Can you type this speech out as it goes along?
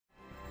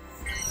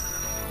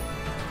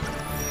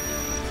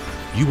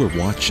You are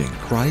watching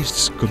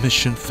Christ's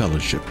Commission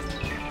Fellowship,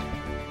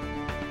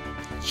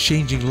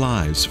 changing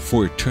lives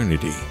for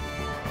eternity.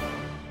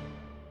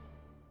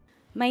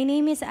 My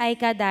name is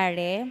Aika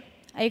Dare.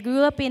 I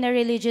grew up in a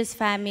religious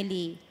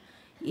family.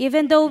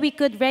 Even though we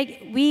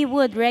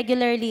would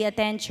regularly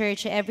attend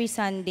church every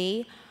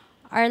Sunday,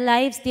 our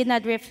lives did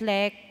not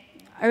reflect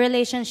a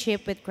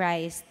relationship with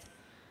Christ.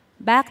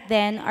 Back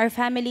then, our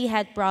family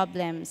had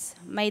problems.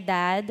 My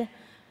dad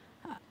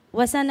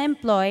was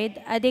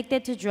unemployed,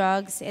 addicted to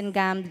drugs and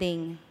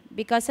gambling.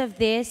 Because of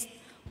this,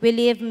 we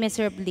lived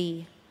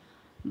miserably.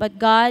 But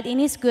God, in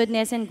His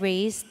goodness and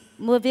grace,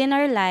 moved in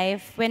our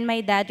life when my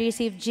dad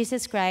received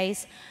Jesus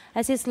Christ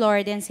as his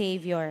Lord and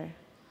Savior.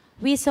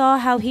 We saw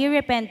how he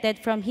repented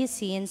from his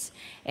sins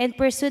and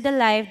pursued a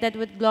life that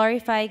would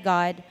glorify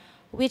God,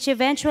 which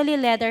eventually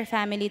led our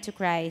family to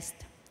Christ.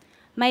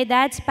 My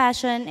dad's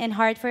passion and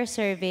heart for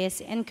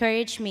service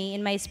encouraged me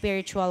in my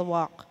spiritual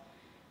walk.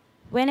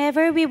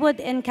 Whenever we would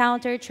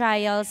encounter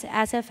trials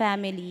as a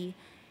family,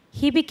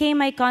 he became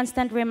my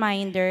constant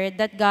reminder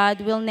that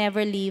God will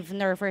never leave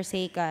nor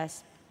forsake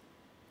us.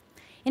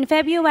 In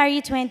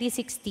February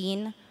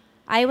 2016,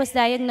 I was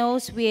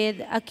diagnosed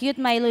with acute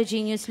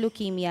myelogenous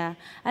leukemia,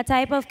 a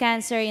type of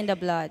cancer in the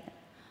blood.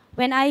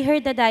 When I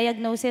heard the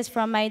diagnosis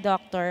from my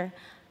doctor,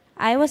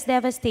 I was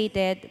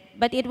devastated,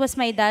 but it was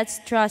my dad's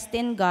trust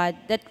in God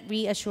that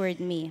reassured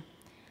me.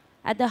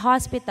 At the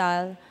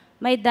hospital,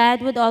 my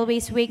dad would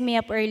always wake me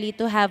up early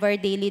to have our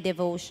daily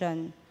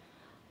devotion.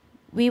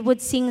 We would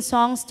sing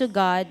songs to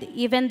God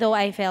even though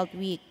I felt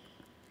weak.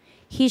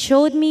 He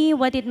showed me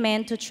what it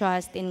meant to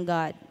trust in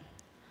God.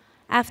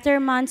 After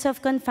months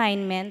of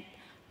confinement,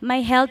 my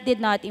health did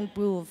not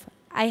improve.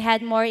 I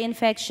had more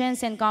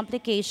infections and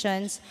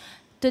complications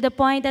to the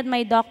point that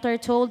my doctor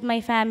told my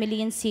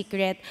family in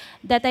secret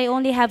that I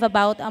only have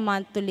about a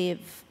month to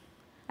live.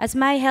 As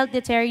my health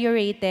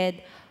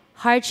deteriorated,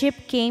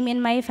 hardship came in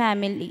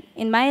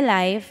my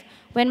life,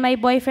 when my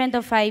boyfriend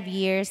of 5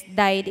 years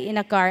died in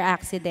a car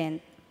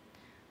accident.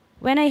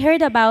 When I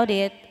heard about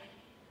it,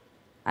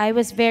 I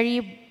was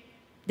very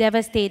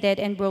devastated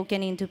and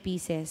broken into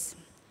pieces.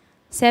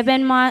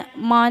 7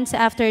 months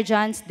after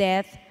John's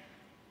death,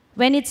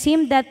 when it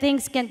seemed that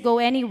things can't go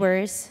any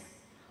worse,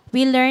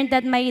 we learned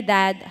that my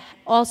dad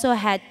also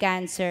had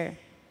cancer.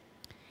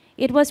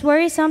 It was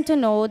worrisome to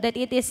know that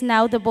it is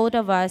now the both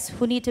of us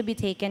who need to be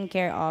taken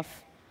care of.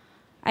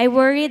 I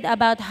worried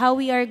about how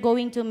we are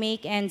going to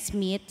make ends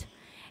meet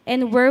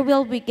and where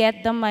will we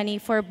get the money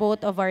for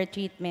both of our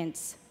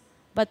treatments.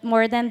 But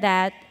more than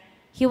that,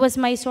 he was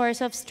my source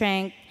of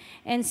strength,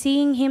 and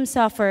seeing him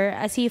suffer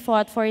as he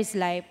fought for his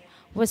life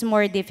was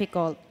more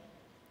difficult.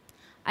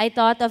 I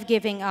thought of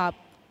giving up,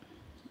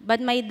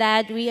 but my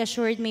dad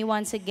reassured me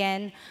once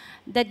again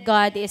that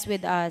God is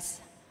with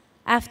us.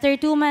 After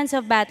 2 months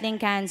of battling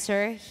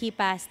cancer, he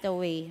passed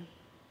away.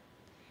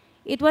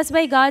 It was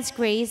by God's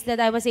grace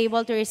that I was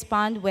able to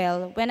respond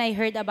well when I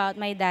heard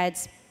about my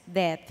dad's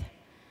death.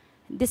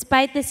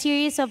 Despite the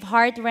series of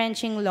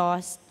heart-wrenching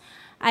loss,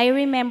 I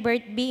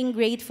remembered being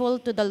grateful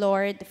to the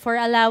Lord for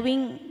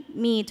allowing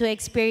me to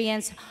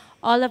experience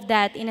all of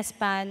that in a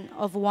span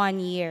of 1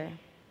 year.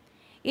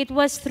 It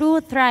was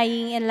through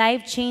trying and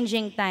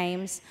life-changing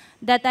times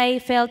that I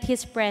felt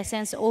His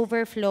presence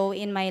overflow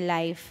in my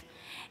life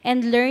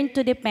and learned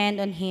to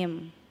depend on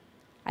Him.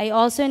 I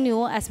also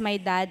knew, as my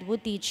dad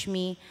would teach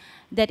me,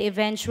 that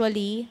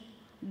eventually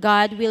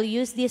God will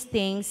use these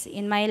things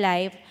in my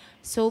life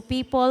so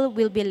people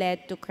will be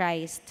led to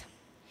Christ.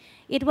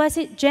 It was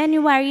in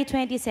January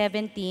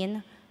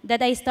 2017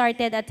 that I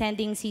started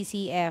attending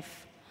CCF.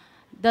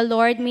 The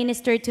Lord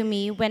ministered to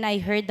me when I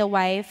heard the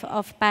wife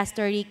of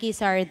Pastor Ricky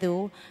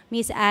Sardu,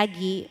 Miss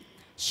Aggie,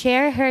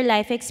 share her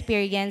life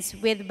experience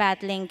with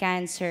battling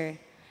cancer.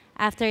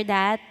 After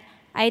that,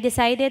 I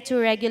decided to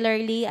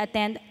regularly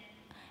attend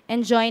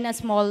and join a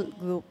small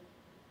group.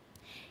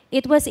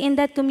 It was in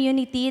that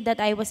community that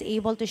I was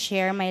able to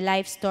share my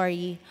life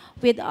story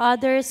with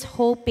others,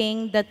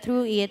 hoping that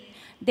through it,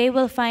 they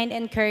will find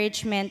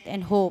encouragement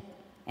and hope,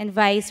 and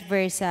vice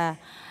versa.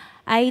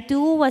 I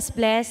too was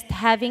blessed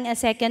having a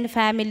second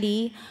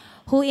family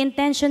who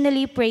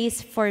intentionally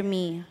prays for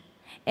me.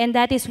 And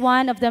that is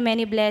one of the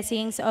many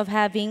blessings of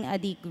having a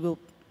D group.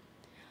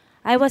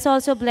 I was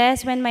also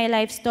blessed when my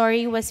life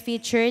story was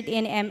featured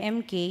in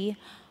MMK.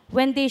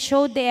 When they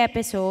showed the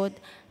episode,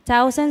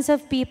 thousands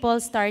of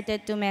people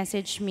started to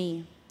message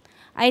me.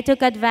 I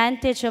took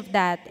advantage of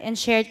that and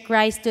shared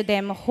Christ to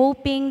them,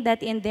 hoping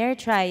that in their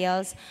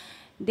trials,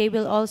 they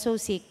will also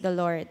seek the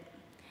Lord.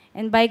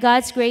 And by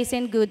God's grace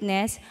and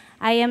goodness,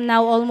 I am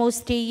now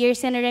almost 3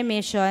 years in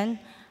remission.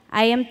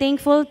 I am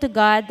thankful to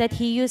God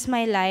that He used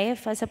my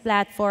life as a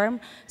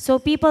platform so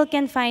people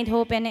can find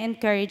hope and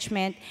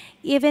encouragement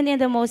even in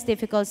the most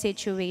difficult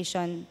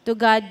situation. To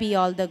God be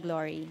all the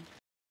glory.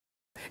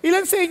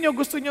 Ilan sa inyo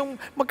gusto nyong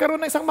magkaroon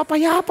ng isang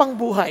mapayapang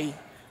buhay?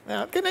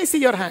 Can I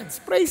see your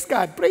hands? Praise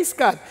God, praise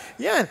God.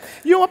 Yan.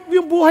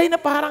 Yung buhay na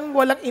parang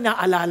walang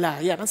inaalala.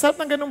 Yan. Ang sarap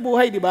ng ganung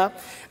buhay, di ba?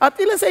 At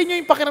ilan sa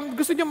inyo yung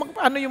gusto nyo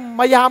yung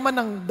mayaman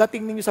ng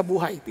dating ninyo sa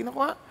buhay? Tingnan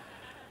ko nga.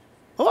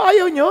 O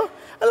ayaw nyo?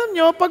 Alam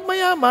nyo, pag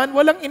mayaman,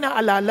 walang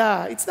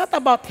inaalala. It's not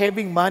about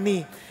having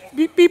money.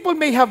 People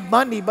may have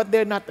money, but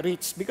they're not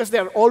rich because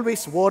they're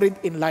always worried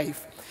in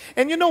life.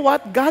 And you know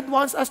what? God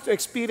wants us to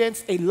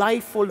experience a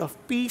life full of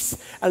peace,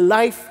 a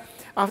life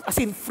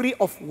as in free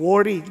of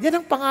worry.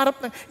 Yan ang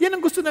pangarap, yan ang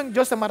gusto ng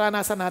Diyos na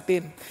maranasan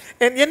natin.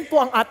 And yan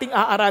po ang ating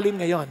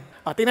aaralin ngayon.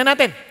 Tingnan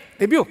natin.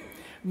 Review.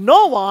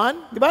 No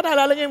one, di ba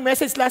naalala niyo yung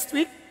message last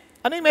week?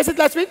 Ano yung message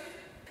last week?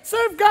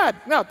 Serve God.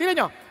 Now, tingnan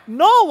nyo.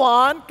 No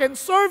one can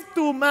serve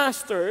two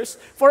masters,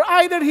 for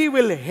either he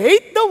will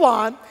hate the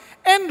one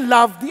and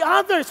love the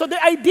other. So the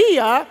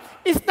idea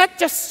is not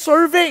just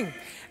serving.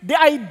 The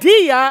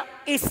idea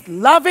is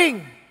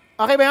loving.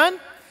 Okay ba yan?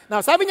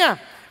 Now, sabi niya,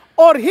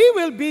 or he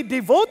will be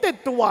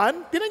devoted to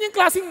one. Tingnan niyo yung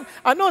klaseng,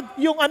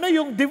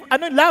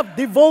 love,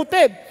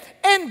 devoted,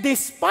 and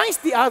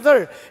despise the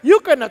other. You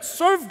cannot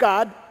serve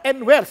God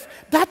and wealth.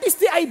 That is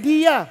the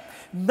idea.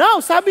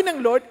 Now, sabi ng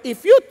Lord,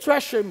 if you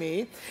treasure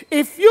me,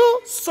 if you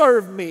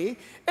serve me,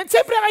 and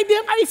siyempre ang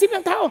idea, ang isip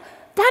ng tao,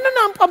 paano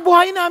na ang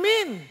pambuhay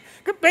namin?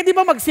 Pwede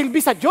ba magsilbi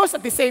sa Diyos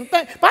at the same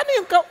time?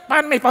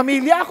 Paano may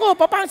pamilya ako?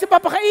 Paano siya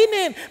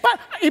papakainin?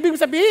 Ibig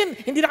sabihin,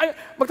 hindi na kayo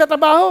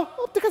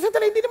magtatrabaho? Teka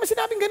sandali, hindi naman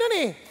sinabing ganun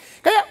eh.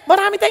 Kaya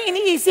marami tayong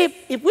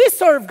iniisip, if we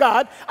serve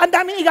God, ang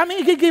daming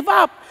i-give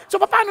up. So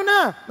paano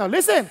na? Now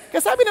listen,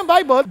 kasi sabi ng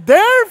Bible,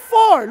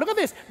 therefore, look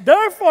at this,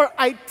 therefore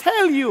I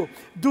tell you,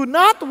 do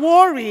not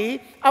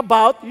worry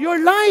about your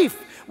life,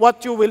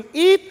 what you will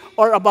eat,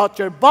 or about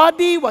your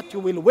body, what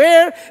you will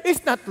wear.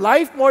 Is not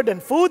life more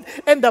than food,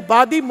 and the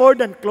body more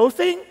than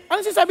clothing? Ano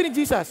sinasabi ni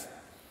Jesus?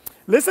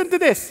 Listen to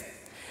this.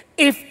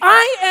 If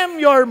I am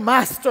your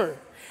master,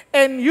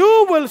 and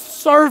you will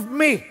serve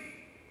me,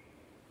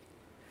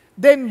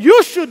 then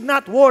you should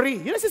not worry.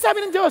 Yun ang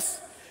sinasabi ng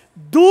Diyos.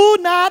 Do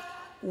not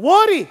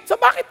worry. So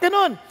bakit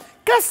ganun?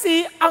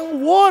 Kasi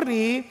ang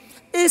worry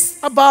is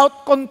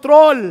about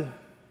control.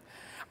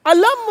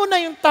 Alam mo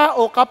na yung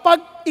tao kapag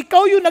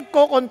ikaw yung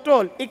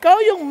nagko-control, ikaw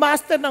yung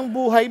master ng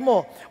buhay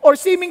mo, or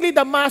seemingly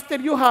the master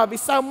you have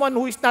is someone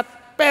who is not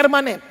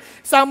permanent,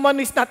 someone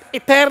who is not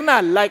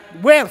eternal, like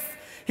wealth.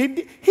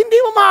 Hindi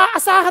mo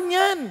maaasahan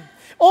yan.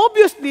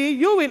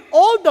 Obviously, you will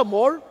all the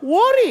more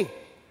worry.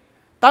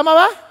 Tama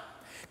ba?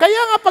 Kaya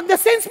nga, pag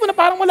na-sense mo na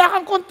parang wala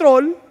kang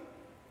control,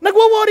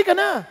 nagwo-worry ka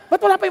na.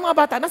 Ba't wala pa yung mga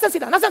bata? Nasaan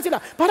sila? Nasaan sila?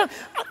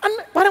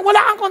 Parang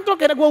wala kang control,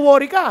 kaya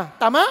nagwo-worry ka.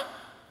 Tama?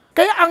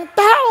 Kaya ang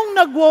taong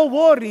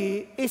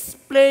nagwo-worry is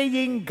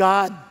playing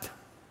God.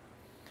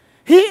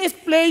 He is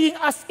playing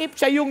as if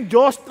siya yung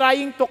Diyos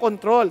trying to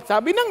control.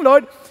 Sabi ng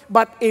Lord,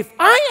 but if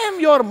I am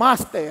your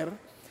master,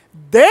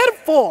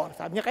 therefore,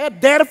 sabi niya kaya,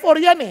 therefore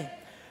yan eh,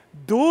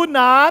 do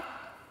not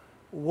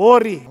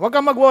worry. Huwag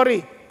kang mag-worry.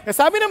 Kasi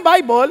sabi ng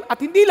Bible,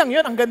 at hindi lang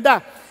yun, ang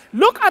ganda,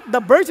 look at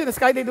the birds in the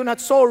sky, they do not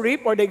sow,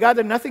 reap, or they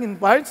gather nothing in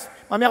barns.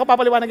 Mamaya ko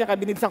papaliwanag yan,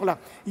 kaya binilisan ko lang.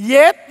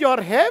 Yet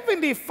your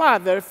heavenly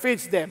Father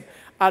feeds them.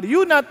 Are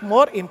you not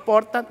more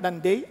important than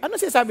they? Ano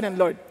sinasabi ng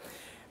Lord?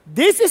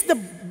 This is the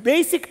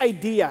basic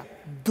idea.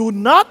 Do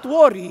not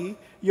worry,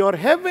 your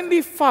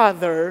heavenly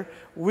Father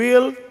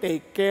will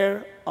take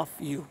care of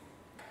you.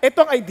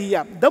 Itong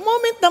idea. The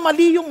moment na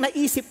mali yung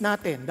naisip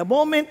natin, the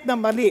moment na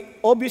mali,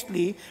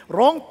 obviously,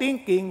 wrong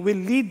thinking will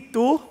lead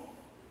to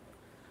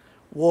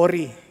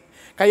worry.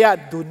 Kaya,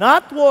 do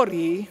not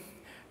worry,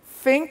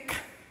 think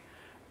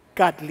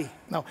godly.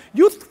 Now,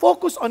 you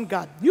focus on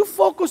God. You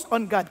focus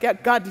on God, kaya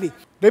godly.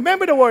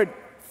 Remember the word,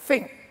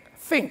 think.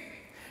 Think.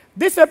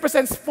 This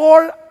represents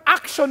 4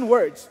 action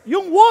words.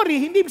 Yung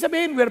worry, hindi ibig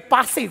sabihin we're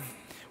passive.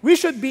 We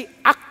should be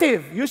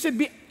active. You should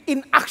be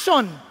in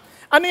action.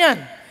 Ano yan?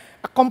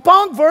 A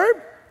compound verb,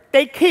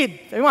 take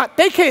heed. Sabi mo,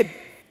 take heed.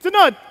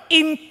 Sunod,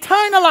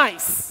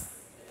 internalize.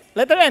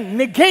 Letter N,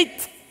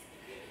 negate.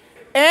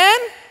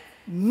 And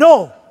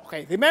know.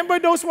 Okay, remember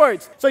those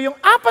words. So yung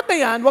 4 na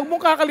yan, huwag mong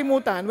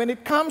kakalimutan when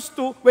it comes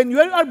to, when you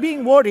are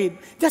being worried,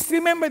 just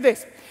remember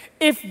this.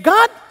 If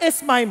God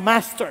is my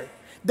master,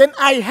 then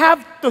I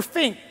have to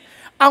think.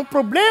 Ang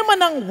problema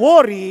ng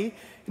worry,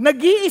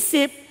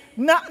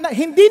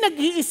 hindi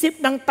nag-iisip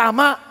ng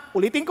tama.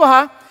 Ulitin ko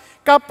ha,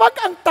 kapag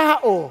ang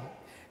tao,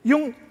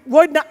 yung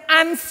word na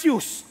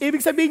anxious,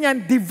 ibig sabihin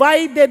niyan,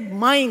 divided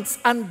minds.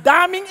 Ang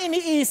daming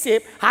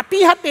iniisip,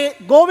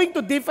 hati-hati, going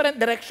to different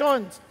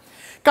directions.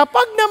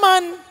 Kapag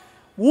naman,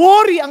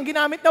 worry ang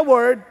ginamit na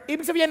word,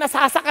 ibig sabihin,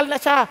 nasasakal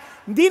na siya.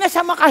 Hindi na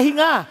siya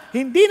makahinga.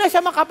 Hindi na siya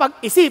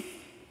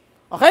makapag-isip.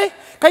 Okay?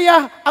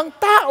 Kaya, ang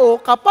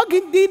tao, kapag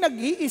hindi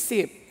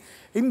nag-iisip,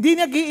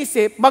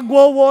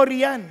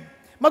 magwo-worry yan.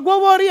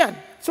 Magwo-worry yan.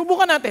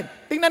 Subukan natin.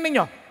 Tingnan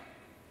ninyo.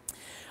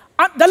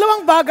 At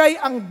 2 bagay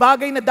ang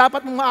bagay na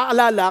dapat mong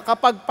maaalala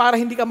kapag para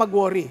hindi ka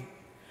mag-worry.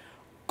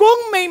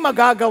 Kung may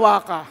magagawa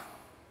ka,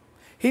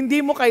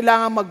 hindi mo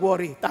kailangan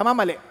mag-worry. Tama,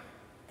 mali?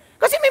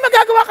 Kasi may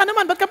magagawa ka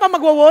naman, ba't ka pa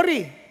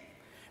mag-worry?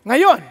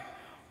 Ngayon,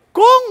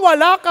 kung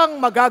wala kang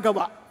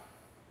magagawa,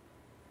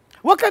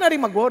 huwag ka na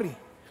rin mag-worry.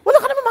 Wala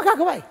ka naman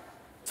magagawa eh.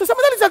 So sa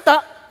madaling salita,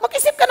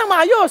 mag-isip ka ng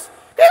maayos.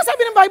 Kaya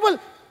sabi ng Bible,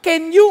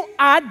 can you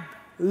add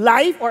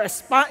life or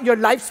your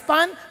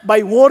lifespan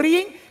by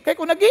worrying? Kaya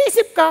kung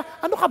nag-iisip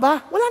ka, ano ka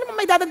ba? Wala namang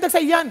may dadagdag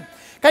sa iyan.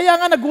 Kaya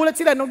nga nagulat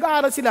sila, nung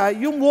nag-aaral sila,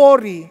 yung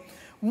worry,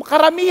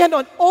 karamihan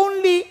nun,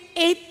 only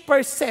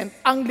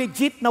 8% ang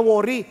legit na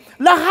worry.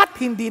 Lahat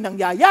hindi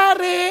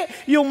nangyayari,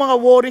 yung mga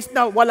worries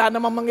na wala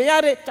namang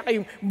mangyayari, tsaka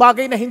yung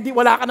bagay na hindi,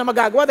 wala ka na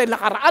magagawa dahil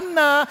nakaraan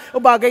na, o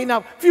bagay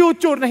na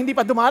future na hindi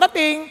pa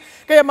dumarating.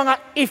 Kaya mga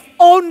if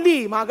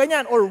only, mga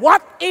ganyan, or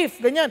what if,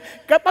 ganyan.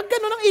 Kapag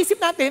gano'n ang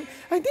isip natin,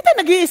 ay, hindi tayo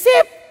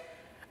nag-iisip.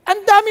 Ang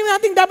dami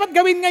nating dapat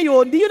gawin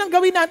ngayon, di yun ang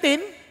gawin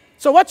natin.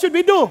 So what should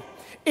we do?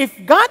 If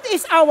God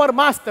is our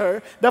master,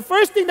 the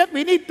first thing that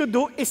we need to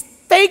do is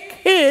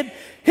take heed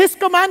His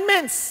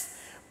commandments.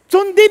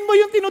 Sundin mo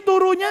yung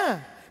tinuturo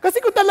niya.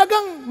 Kasi kung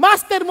talagang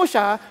master mo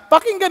siya,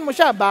 pakinggan mo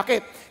siya.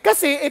 Bakit?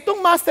 Kasi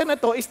itong master na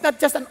to is not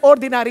just an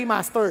ordinary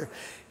master.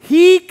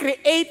 He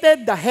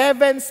created the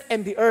heavens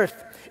and the earth.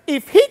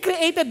 If He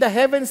created the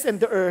heavens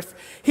and the earth,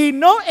 He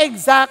know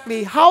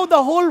exactly how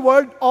the whole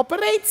world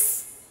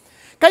operates.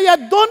 Kaya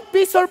don't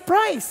be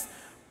surprised.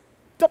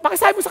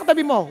 Pakisabi mo sa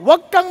katabi mo,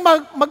 huwag kang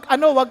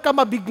huwag kang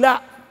mabigla.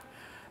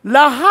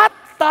 Lahat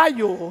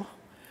tayo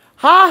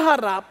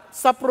haharap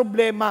sa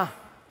problema.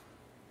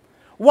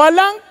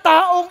 Walang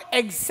taong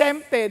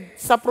exempted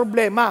sa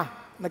problema.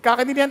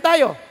 Nagkakaintindihan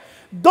tayo.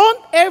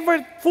 Don't ever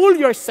fool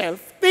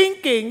yourself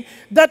thinking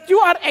that you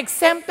are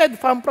exempted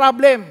from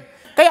problem.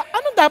 Kaya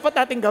anong dapat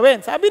natin gawin?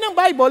 Sabi ng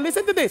Bible,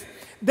 listen to this.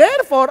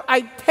 Therefore,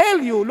 I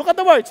tell you, look at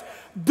the words,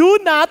 do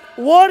not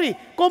worry.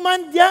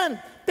 Command yan.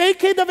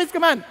 Take heed of His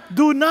command.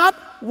 Do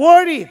not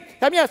worry.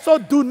 Sabi niya, so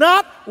do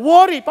not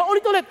worry.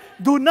 Paulit-ulit,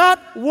 do not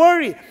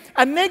worry.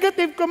 A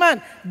negative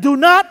command, do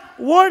not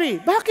worry.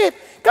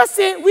 Bakit?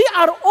 Kasi we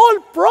are all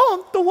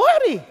prone to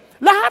worry.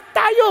 Lahat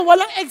tayo,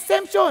 walang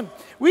exemption.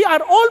 We are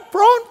all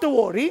prone to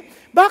worry.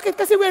 Bakit?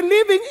 Kasi we're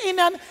living in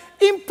an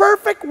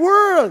imperfect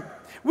world.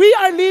 We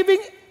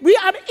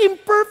are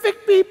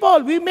imperfect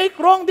people. We make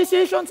wrong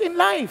decisions in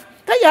life.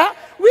 Kaya,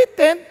 we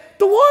tend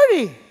to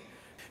worry.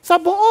 Sa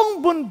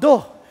buong mundo,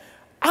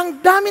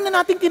 ang dami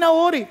na nating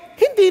kinaworry.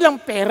 Hindi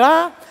lang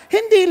pera,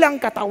 hindi lang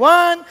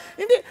katawan,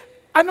 hindi.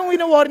 Anong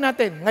wino-worry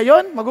natin?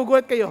 Ngayon,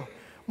 magugulat kayo.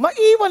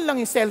 Maiwan lang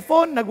yung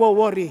cellphone,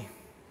 nagwo-worry.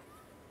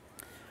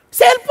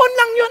 Cellphone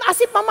lang yun, as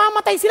if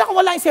mamamatay sila kung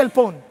wala yung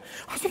cellphone.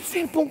 As if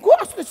cellphone ko,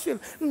 as if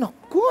cellphone.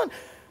 Naku.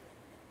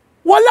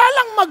 Wala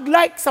lang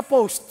mag-like sa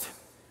post.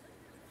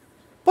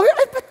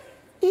 Ay, ba't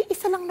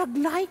isa lang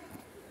nag-like?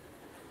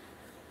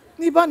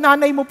 Di ba,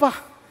 nanay mo pa.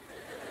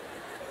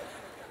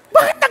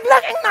 Bakit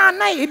nag-like ang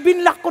nanay?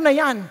 Binlock ko na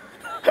yan.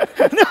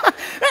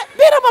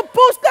 Pero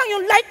mag-post lang,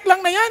 yung like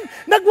lang na yan,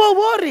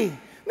 nagwo-worry.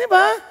 Di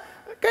ba?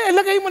 Kaya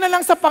lagay mo na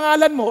lang sa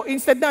pangalan mo,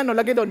 instead na,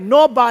 lagay doon,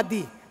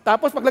 nobody.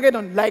 Tapos paglagay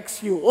doon,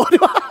 likes you. O, di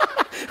ba?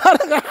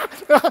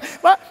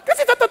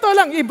 Kasi sa totoo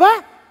lang, iba,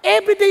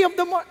 every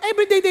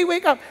day they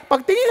wake up,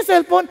 pagtingin sa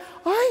cellphone,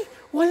 ay,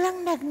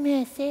 walang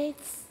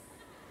nag-message.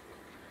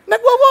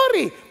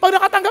 Nagwo-worry. Pag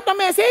nakatanggap ng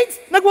message,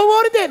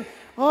 nagwo-worry din.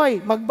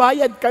 Ay,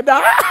 magbayad ka na.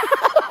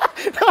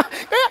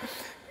 Kaya,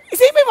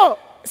 isipin mo,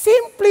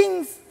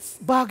 simpleng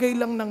bagay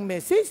lang ng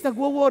message,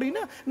 nagwo-worry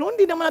na. Noon,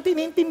 hindi naman natin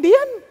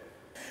iintindihan.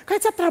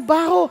 Kahit sa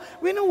trabaho,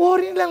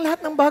 wino-worry lang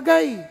lahat ng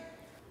bagay.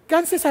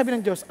 Kasi sabi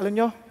ng Diyos, alam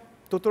nyo,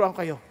 tuturuan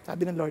kayo.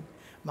 Sabi ng Lord,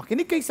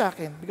 makinig kayo sa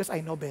akin because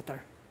I know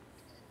better.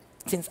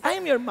 Since I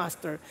am your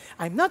master,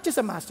 I'm not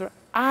just a master,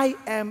 I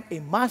am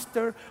a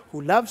master who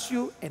loves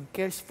you and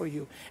cares for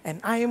you. And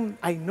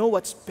I know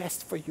what's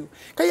best for you.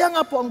 Kaya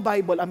nga po ang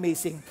Bible,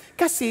 amazing.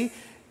 Kasi,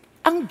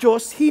 ang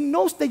Diyos, He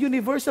knows the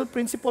universal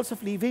principles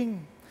of living.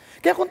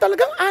 Kaya kung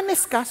talagang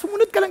honest ka,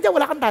 sumunod ka lang dyan,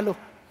 wala kang talo.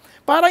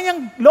 Parang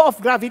yung law of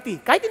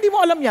gravity. Kahit hindi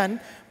mo alam yan,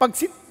 pag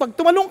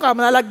tumalong ka,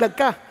 malalaglag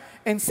ka.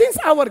 And since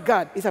our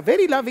God is a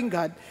very loving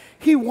God,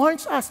 He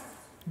warns us,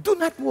 do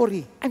not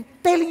worry. I'm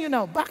telling you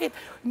now, bakit?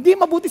 Hindi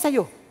mabuti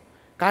sa'yo.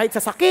 Kahit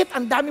sa sakit,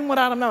 ang daming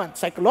mararamdaman.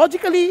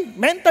 Psychologically,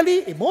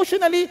 mentally,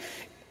 emotionally.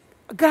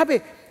 Grabe.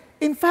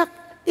 In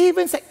fact,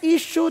 even sa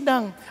issue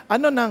ng,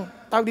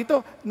 tawag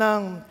dito,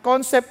 ng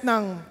concept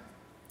ng,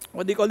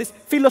 what do you call this,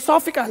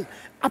 philosophical,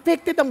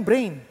 affected ang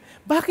brain.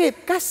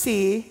 Bakit?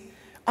 Kasi,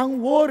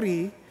 ang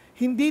worry,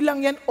 hindi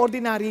lang yan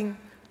ordinaryong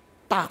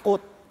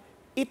takot.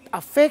 It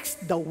affects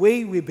the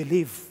way we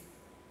believe.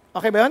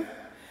 Okay ba yun?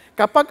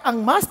 Kapag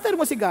ang master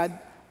mo si God,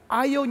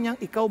 ayaw niyang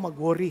ikaw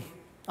mag-worry.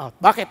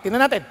 Bakit?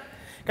 Tingnan natin.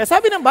 Kaya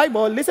sabi ng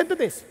Bible, listen to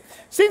this.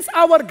 Since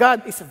our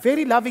God is a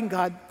very loving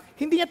God,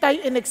 hindi niya tayo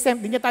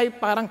in-exempt, hindi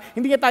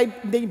niya tayo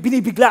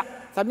binibigla.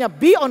 Sabi niya,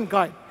 be on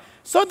guard,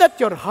 so that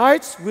your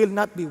hearts will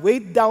not be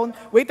weighted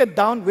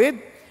down with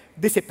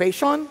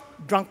dissipation,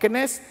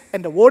 drunkenness,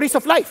 and the worries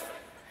of life.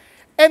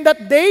 And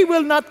that they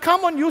will not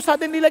come on you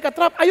suddenly like a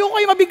trap. Ayoko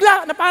kayo mabigla,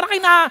 na para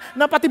kayo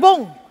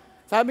napatibong.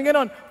 Sabi nga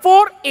nun,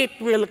 for it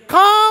will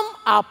come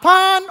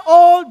upon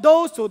all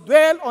those who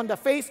dwell on the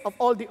face of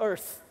all the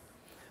earth.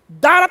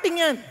 Darating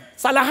yan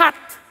sa lahat.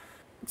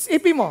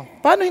 Isipin mo,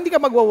 paano hindi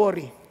ka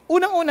magwa-worry?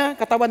 Unang-una,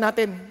 katawan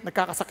natin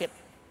nagkakasakit.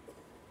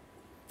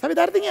 Sabi,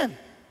 darating yan.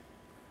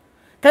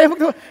 Kaya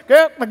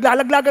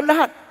maglalaglagan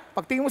lahat.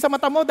 Pagtingin mo sa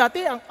mata mo,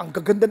 dati, ang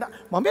gaganda na.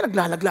 Mamaya,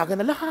 naglalaglagan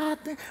na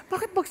lahat.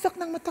 Bakit bagsak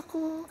ng mata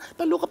ko?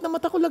 Talukap ng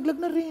mata ko, laglag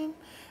na rin.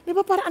 Di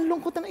ba, parang ang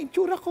lungkot na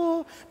itsura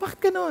ko.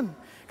 Bakit ganun?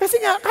 Kasi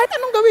nga, kahit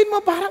anong gawin mo,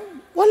 parang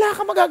wala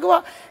ka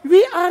magagawa.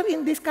 We are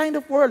in this kind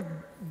of world,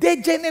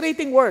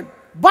 degenerating world.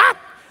 But,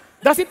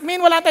 does it mean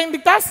wala tayong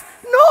ligtas?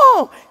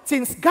 No!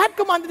 Since God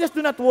commanded us,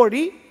 do not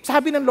worry,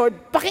 sabi ng Lord,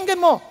 pakinggan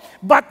mo,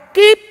 but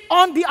keep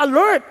on the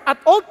alert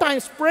at all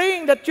times,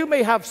 praying that you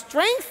may have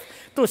strength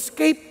to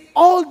escape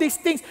all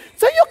these things.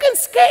 So you can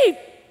escape.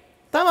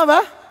 Tama ba?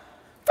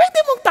 Pwede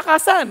mong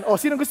takasan. O,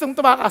 sino gustong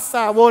tumakas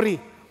sa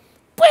worry?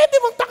 Pwede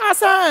mong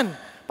takasan.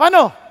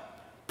 Paano?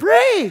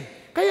 Pray.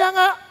 Kaya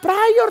nga,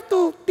 prior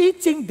to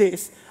teaching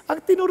this, ang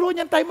tinuro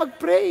niyan tayo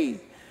mag-pray.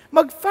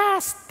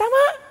 Mag-fast.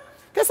 Tama?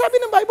 Kaya sabi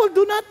ng Bible,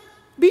 do not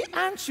be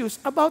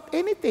anxious about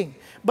anything,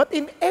 but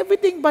in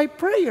everything by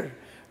prayer,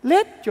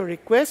 let your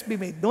request be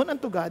made known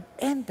unto God,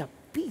 and the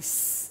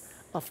peace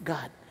of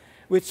God,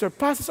 which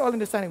surpasses all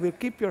understanding, will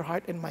keep your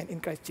heart and mind in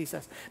Christ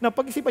Jesus. Now,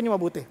 pag-isipan niyo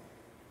mabuti.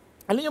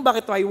 Alam niyo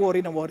bakit tayo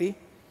worry na worry?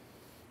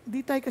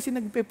 Hindi tayo kasi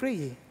nagpe-pray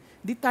eh.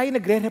 Hindi tayo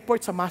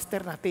nagre-report sa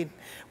master natin.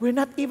 We're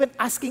not even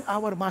asking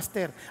our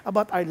master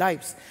about our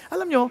lives.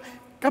 Alam niyo,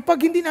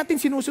 kapag hindi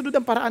natin sinusunod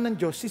ang paraan ng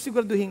Diyos,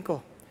 sisiguraduhin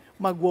ko,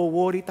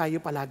 magwo-worry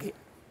tayo palagi.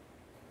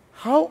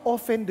 How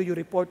often do you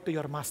report to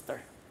your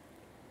master?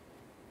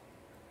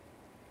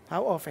 How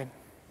often?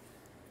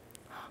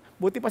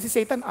 Buti pa si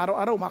Satan,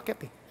 araw-araw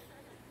umakyat eh.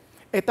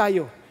 Eh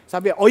tayo,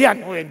 sabi,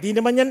 hindi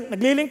naman yan,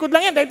 naglilingkod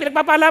lang yan dahil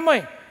pinagpapala mo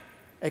eh.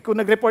 Eh kung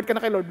nag-report ka na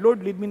kay Lord, Lord,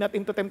 lead me not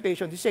into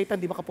temptation, si Satan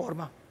di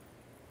makaporma.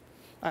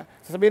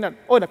 Sasabihin na,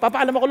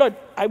 nagpapaalam ako Lord,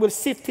 I will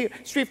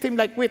swift him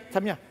like wheat.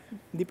 Sabi niya,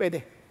 hindi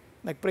pwede.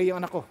 Nag-pray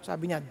yung anak ko,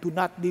 sabi niya, do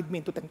not lead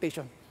me into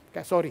temptation.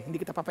 Kaya sorry, hindi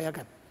kita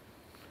papayagan.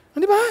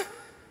 Hindi ba?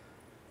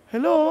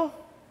 Hello?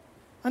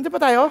 Andiyan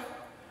pa tayo?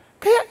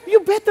 Kaya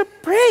you better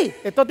pray.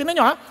 Ito, tingnan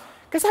nyo ha.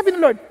 Kaya sabi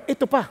ng Lord,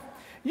 ito pa.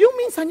 Yung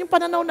minsan, yung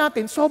pananaw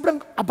natin, sobrang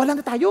abala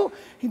na tayo.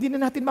 Hindi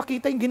na natin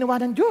makita yung ginawa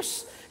ng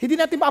Diyos. Hindi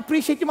natin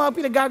ma-appreciate yung mga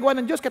pinagagawa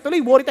ng Diyos. Kaya tuloy,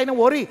 worry tayo ng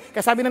worry.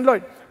 Kaya sabi ng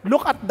Lord,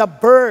 look at the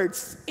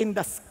birds in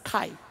the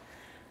sky.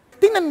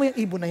 Tingnan mo yung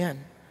ibon na yan.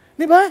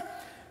 Di ba?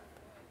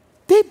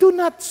 They do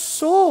not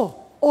sow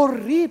or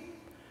reap.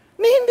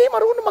 Hindi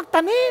marunong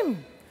magtanim.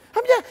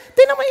 Sabi niya,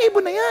 tingnan mo yung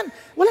ibon na yan.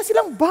 Wala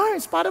silang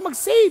barns para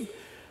mag-save.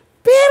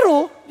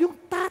 Pero, yung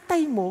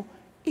tatay mo,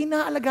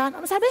 inaalagaan.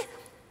 Ano sabi?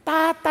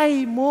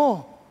 Tatay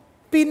mo,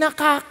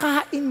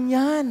 pinakakain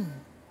yan.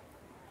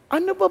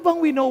 Ano ba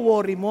bang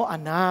wino-worry mo,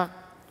 anak?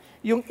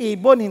 Yung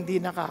ibon hindi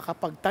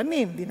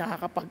nakakapagtanim, hindi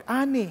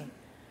nakakapag-ani.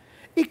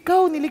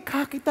 Ikaw,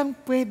 nilikha kitang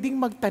pwedeng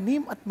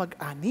magtanim at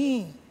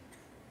mag-ani.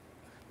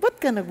 Ba't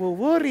ka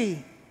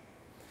nagwo-worry?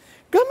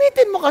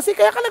 Gamitin mo kasi,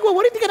 kaya ka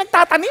nagwo-worry, hindi ka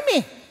nagtatanim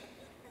eh.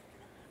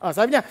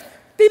 Sabi niya,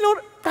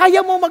 kaya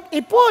mo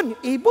mag-ipon.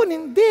 Ibon,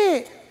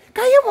 hindi.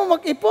 Kaya mo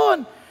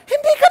mag-ipon.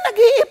 Hindi ka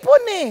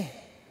nag-iipon eh.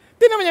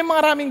 Tingnan mo niya, yung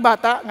mga maraming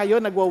bata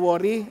ngayon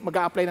nagwo-worry,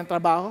 mag-a-apply ng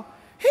trabaho.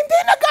 Hindi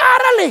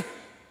nag-aaral eh.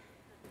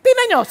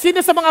 Tingnan nyo,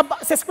 sino sa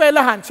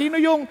eskwelahan, sino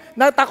yung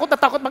natakot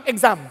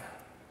mag-exam?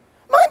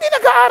 Mga hindi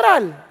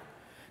nag-aaral.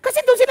 Kasi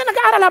doon sila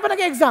nag-aaral habang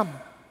nag-exam.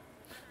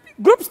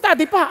 Group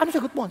study pa. Ano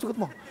sagot mo?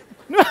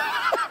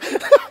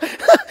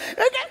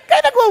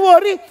 Kaya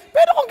nagwo-worry.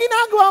 Pero kung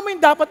ginagawa mo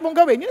yung dapat mong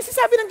gawin, yun ang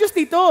sinasabi ng Diyos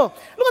dito.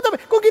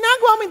 Kung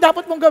ginagawa mo yung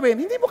dapat mong gawin,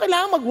 hindi mo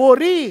kailangan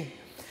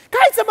mag-worry.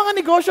 Kahit sa mga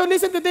negosyo,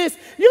 listen to this,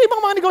 yung ibang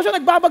mga negosyo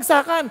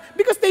nagbabagsakan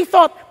because they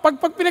thought, pag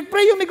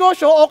pinag-pray yung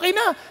negosyo, okay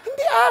na.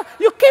 Hindi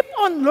you keep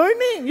on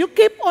learning, you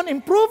keep on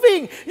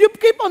improving, you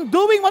keep on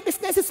doing what is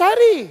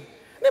necessary.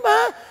 Di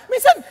ba?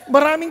 Minsan,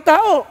 maraming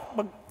tao,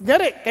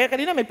 kaya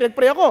kanina may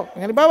pinag-pray ako.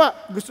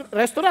 Halimbawa,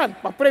 restaurant,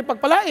 pag-pray,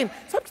 pagpalain.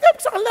 Sabi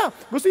sa kanila,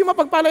 gusto yung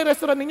mapagpala yung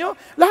restaurant ninyo?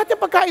 Lahat yung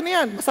pagkain na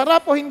yan,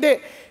 masarap o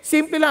hindi.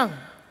 Simple lang.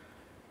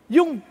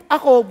 Yung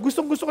ako,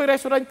 gustong-gusto ko yung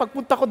restaurant,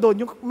 pagpunta ko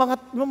doon,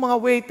 yung mga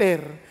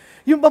waiter,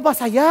 yung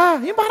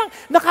babasaya, yung parang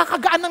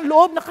nakakagaan ng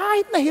loob na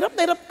kahit nahirap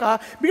ka,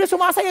 bigla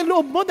sumasaya yung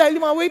loob mo dahil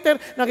yung mga waiter,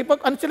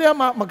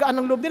 magaan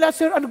ng loob nila,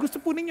 sir, ano gusto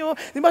po ninyo?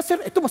 Di ba, sir,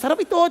 ito, masarap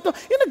ito.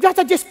 Yung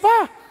nag-suggest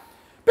pa.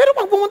 Pero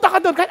pag pumunta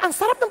ka doon, kahit ang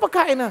sarap ng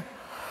pagkain na,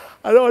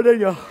 ano order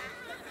nyo?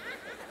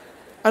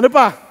 Ano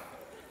pa?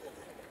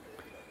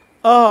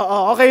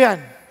 Okay yan.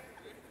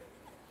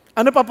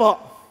 Ano pa po?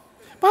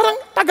 Parang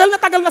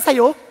tagal na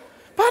sa'yo.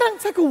 Parang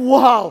sabi ko,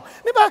 wow.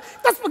 Di ba?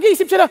 Tapos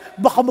mag-iisip sila,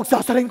 baka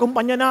magsasara yung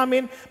kumpanya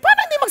namin. Paano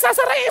hindi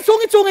magsasara?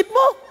 Sungit-sungit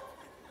mo.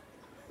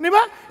 Di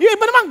ba? Yung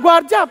iba naman,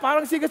 gwardya,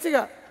 parang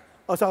siga-siga.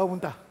 Saan ka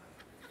pumunta?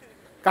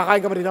 Kakain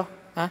ka ba dito?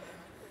 Ha?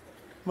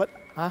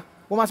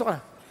 Pumasok ka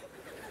na.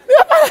 Di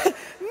ba? Parang,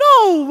 no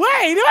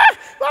way! Di ba?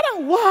 Parang,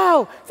 wow!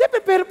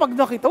 Siyempre, pero pag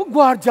nakita ko,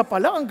 gwardya pa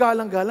lang, ang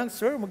galang-galang,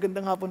 sir,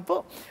 magandang hapon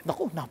po.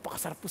 Naku,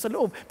 napakasarap po sa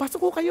loob. Pasok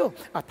ko kayo.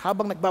 At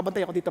habang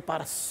nagbabantay ako dito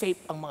para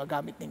safe ang mga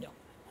gamit ninyo.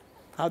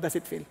 How does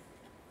it feel?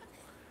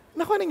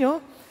 Nakuha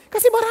ninyo?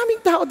 Kasi maraming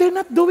tao, they're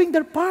not doing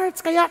their parts.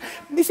 Kaya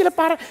hindi sila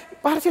parang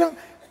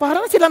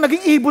silang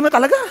naging ibon na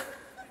talaga.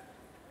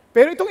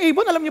 Pero itong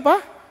ibon, alam niyo pa?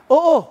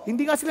 Oo,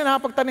 hindi nga sila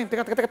nakapagtanim.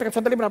 Teka,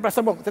 sandali mo na,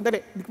 Pastor Bong,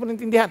 sandali, hindi ko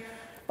naintindihan.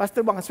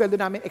 Pastor Bong, ang sweldo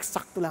namin,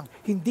 eksakto lang.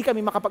 Hindi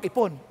kami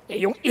makapag-ipon.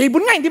 Yung ibon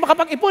nga, hindi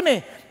makapag-ipon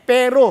eh.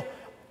 Pero,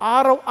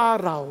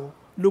 araw-araw,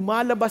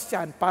 lumalabas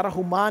yan para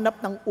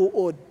humanap ng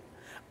uod.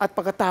 At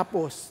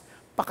pagkatapos,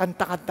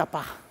 pakanta-kanta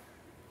pa.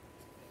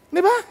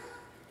 Di ba?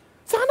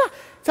 Sana,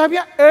 sabi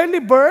niya,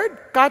 early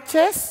bird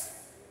catches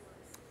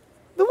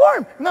the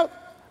worm. Now,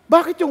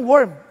 bakit yung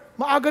worm?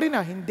 Maaga rin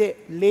na. Hindi,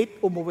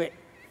 late umuwi.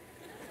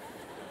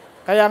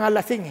 Kaya nga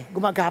lasing eh,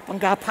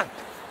 gumagapang-gapang.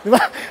 Di ba?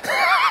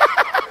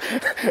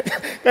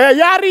 Kaya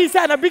yari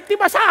siya,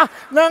 nabiktima siya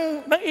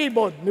ng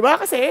ibon. Di ba?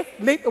 Kasi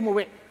late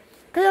umuwi.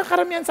 Kaya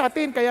karamihan sa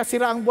atin, kaya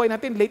sira ang buhay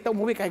natin, late na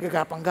umuwi, kaya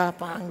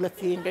gagapang-gapang,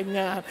 lasing,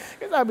 ganyan.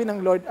 Kaya sabi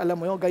ng Lord, alam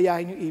mo yun,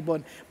 gayahin yung ibon,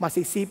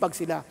 masisipag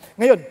sila.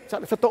 Ngayon, sa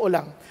totoo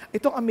lang,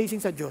 itong amazing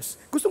sa Diyos.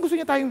 Gusto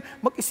niya tayong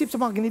mag-isip sa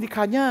mga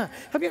ginilikha niya.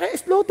 Sabi niya,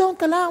 slow down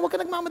ka lang, huwag ka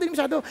nagmamadali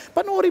masyado.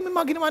 Panoorin mo yung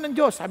mga ginawa ng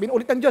Diyos. Sabi niya,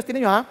 ulit ng Diyos,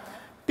 tingnan niyo ha,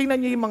 tingnan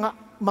niyo yung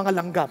mga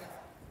langgam.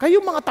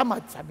 Kayong mga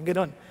tamad, sabi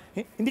gano'n.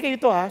 Hindi kayo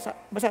ito ha,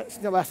 basta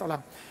sinabasa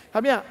lang.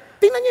 Sabi niya,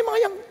 tingnan niyo yung mga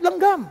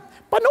langgam.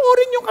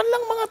 Panoorin yung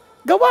kanilang mga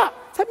gawa.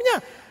 Sabi niya,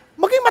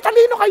 maging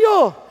matalino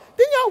kayo.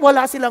 Tingnan niyo,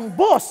 wala silang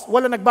boss,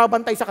 wala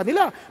nagbabantay sa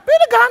kanila. Pero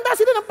naghahanda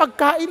sila ng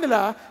pagkain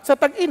nila sa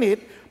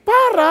tag-init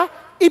para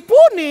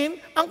ipunin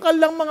ang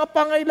kanilang mga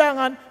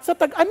pangailangan sa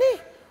tag-ani.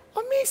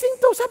 Amazing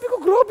to. Sabi ko,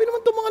 grabe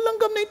naman itong mga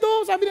langgam na ito.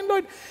 Sabi ng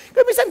Lord,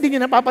 kaya minsan hindi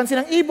niyo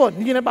napapansin ang ibon,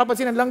 hindi niyo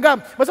napapansin ang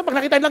langgam. Basta pag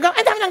nakita yung langgam,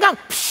 ay dami langgam!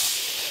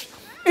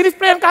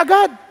 I-displayan ka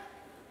agad.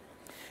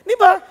 Di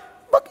ba?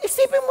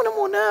 Isipin mo na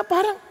muna,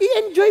 parang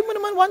i-enjoy mo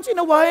naman once in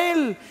a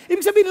while.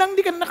 Ibig sabihin lang,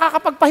 hindi ka na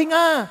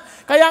nakakapagpahinga.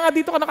 Kaya nga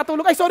dito ka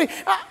nakatulog.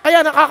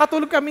 Kaya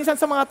nakakatulog ka minsan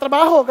sa mga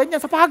trabaho,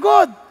 ganyan, sa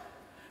pagod.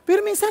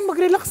 Pero minsan,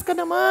 mag-relax ka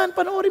naman.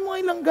 Panoorin mo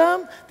yung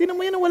langgam. Tinan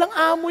mo yan, walang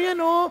amo yan,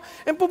 oh.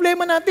 Ang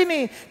problema natin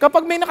eh,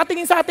 kapag may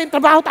nakatingin sa atin,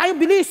 trabaho tayo,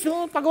 bilis.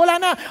 Oh. Pag wala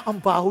na,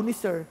 ang baho ni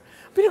Sir.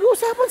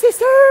 Pinag-uusapan si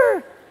Sir.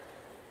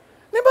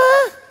 Di ba?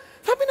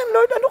 Sabi ng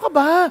Lord, ano ka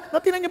ba?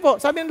 Tinan niyo po,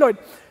 sabi ng Lord,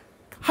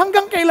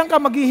 hanggang kailan ka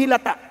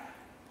maghihilata?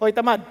 Hoy,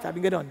 tamad,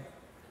 sabi gano'n.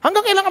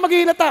 Hanggang kailan ka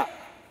maghihilata?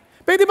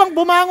 Pwede bang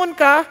bumangon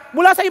ka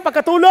mula sa iyong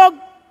pagkatulog?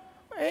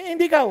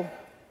 Hindi ka.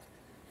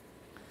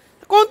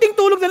 Konting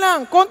tulog na lang,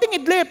 konting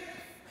idlip,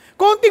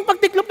 konting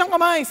pagtiklop ng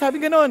kamay,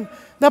 sabi gano'n,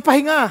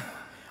 napahinga.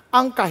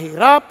 Ang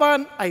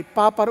kahirapan ay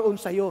paparoon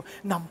sa iyo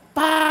ng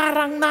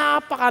parang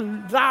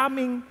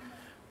napakaraming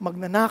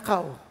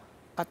magnanakaw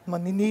at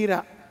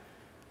maninira.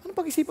 Ano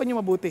pag-isipan niyo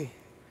mabuti?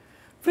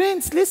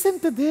 Friends, listen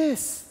to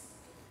this.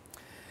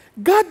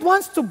 God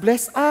wants to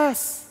bless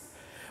us.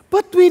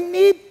 But we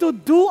need to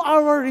do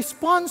our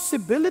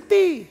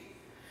responsibility.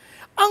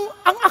 Ang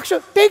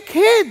action, take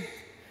heed.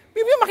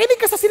 Makinig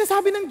ka sa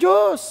sinasabi ng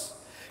Diyos.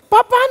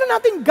 Paano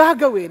natin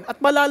gagawin at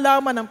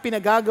malalaman ang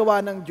pinagagawa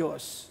ng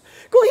Diyos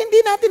kung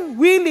hindi natin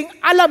willing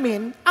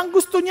alamin ang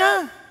gusto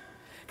niya?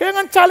 Kaya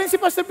nga challenge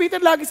si Pastor Peter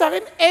lagi sa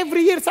akin,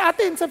 every year sa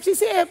atin, sa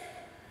CCF,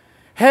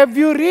 have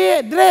you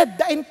read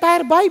the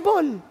entire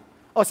Bible?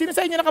 O, sino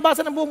sa inyo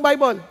nakabasa ng buong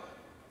Bible?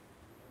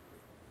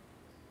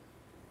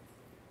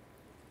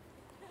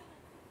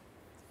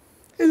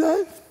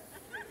 Ilan?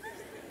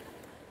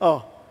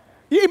 O,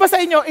 yung iba sa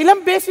inyo,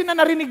 ilang beses na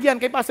narinig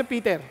yan kay Pastor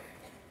Peter?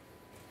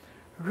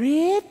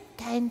 Read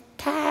the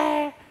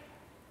entire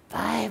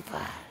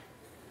Bible.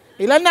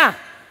 Ilan na?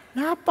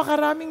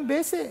 Napakaraming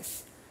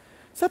beses.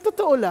 Sa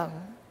totoo lang,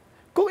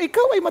 kung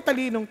ikaw ay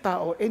matalinong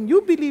tao and you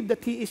believe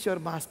that He is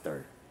your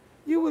master,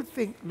 you will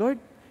think,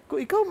 Lord, kung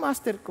ikaw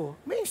master ko,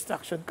 may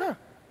instruction ka.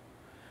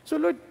 So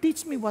Lord,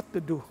 teach me what to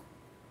do.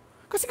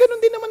 Kasi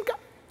ganun din naman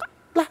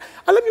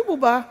alam niyo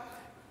po ba,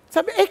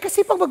 sabi,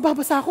 kasi pag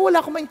magbabasa ako,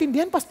 wala akong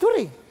maintindihan, pastor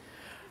eh.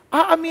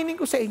 Aaminin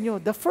ko sa inyo,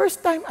 the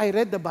first time I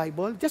read the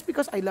Bible, just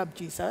because I love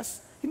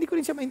Jesus, hindi ko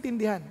rin siya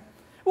maintindihan.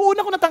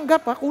 Una ko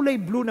natanggap kulay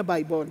blue na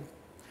Bible.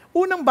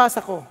 Unang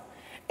basa ko,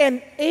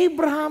 and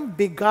Abraham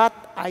begot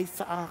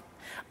Isaac.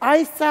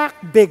 Isaac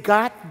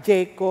begat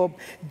Jacob.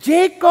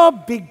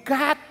 Jacob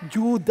begat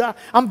Judah.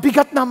 Ang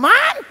bigat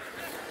naman!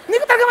 Hindi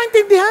ko talaga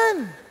maintindihan.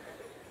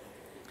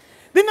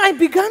 Then I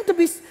began to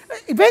be,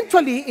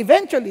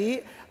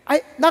 eventually,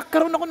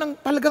 nagkaroon ako ng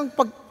talagang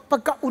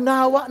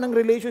pagkaunawa ng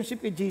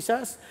relationship with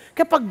Jesus.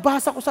 Kaya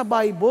pagbasa ko sa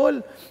Bible,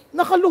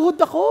 nakaluhod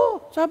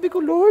ako. Sabi ko,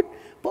 Lord,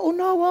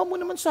 paunawa mo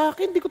naman sa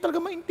akin. Hindi ko talaga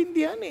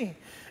maintindihan eh.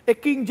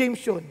 King James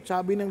yun,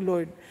 sabi ng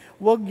Lord,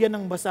 huwag yan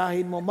ang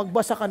basahin mo.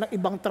 Magbasa ka ng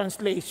ibang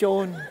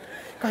translation.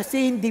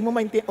 Kasi hindi mo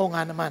maintindihan. O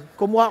nga naman,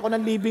 kumuha ko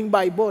ng Living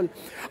Bible.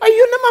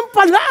 Ayun naman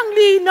pala ang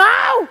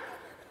linaw!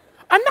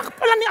 Anak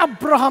pala ni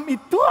Abraham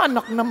ito.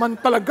 Anak naman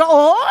talaga.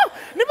 Oo.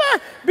 Di ba?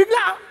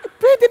 Bigla,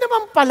 pwede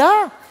naman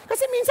pala.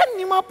 Kasi minsan,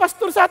 yung mga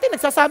pastor sa atin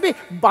nagsasabi,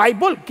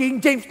 Bible, King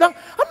James lang.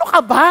 Ano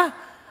ka ba?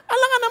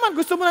 Alam nga naman,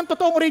 gusto mo ng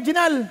totoong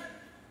original.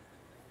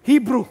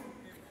 Hebrew.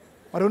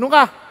 Marunong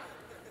ka.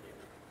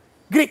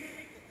 Greek.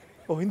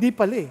 O, hindi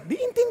pala eh. Di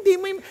intindi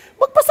mo yung,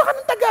 magpasa ka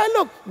ng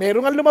Tagalog.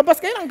 Meron nga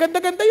lumabas kayo, ang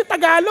ganda-ganda yung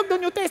Tagalog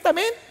ng New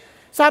Testament.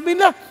 Sabi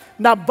nila,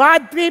 na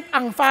bad trip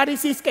ang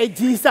Pharisees kay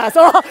Jesus.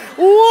 Oh,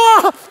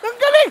 wow! Ang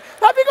galing!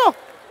 Sabi ko,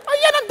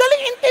 ayan ang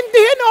daling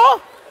intindihin, oh!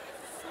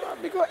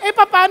 Sabi ko,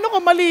 paano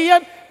kung mali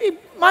yan?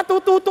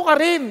 matututo ka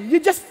rin. You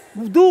just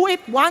do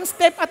it one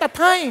step at a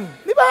time.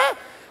 Di ba?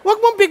 Huwag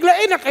mong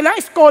biglain na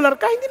kailangan scholar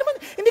ka.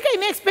 Hindi ka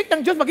ine-expect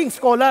ng Diyos maging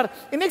scholar.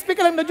 Ine-expect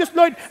ka lang ng Diyos,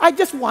 Lord, I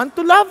just want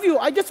to love you.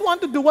 I just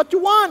want to do what you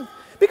want.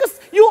 Because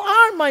you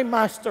are my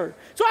master.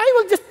 So I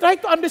will just try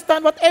to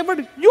understand whatever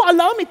you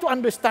allow me to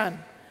understand.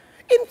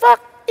 In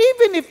fact,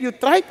 even if you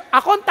try,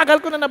 ako ang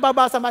tagal ko na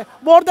nababasa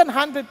more than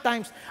 100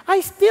 times,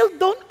 I still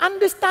don't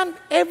understand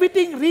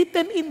everything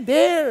written in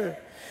there.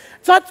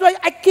 So that's why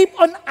I keep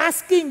on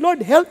asking,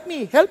 Lord, help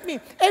me, help me.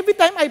 Every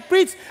time I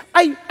preach,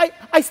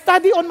 I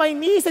study on my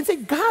knees and say,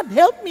 God,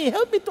 help me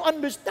to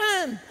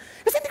understand.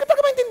 Kasi hindi ko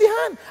talaga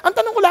maintindihan. Ang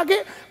tanong ko lagi,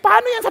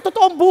 paano yan sa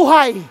totoong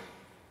buhay?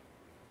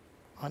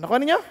 Nakuha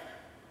niyo?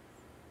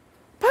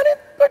 Paano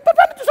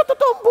ito sa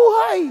totoong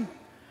buhay?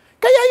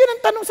 Kaya yun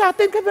ang tanong sa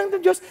atin, kaya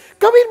ng Diyos,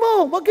 gawin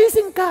mo,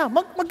 magising ka,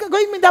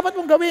 gawin mo dapat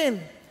mong gawin.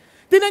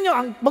 Tingnan nyo,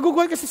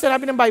 magugulat kasi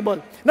sinabi ng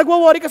Bible.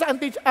 Nagwo-worry ka sa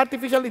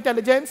artificial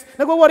intelligence.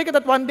 Nagwo-worry ka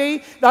that one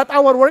day that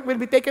our work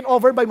will be taken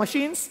over by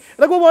machines.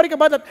 Nagwo-worry ka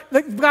ba that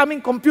becoming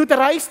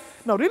computerized?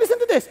 No, listen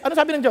to this. Ano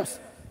sabi ng Diyos?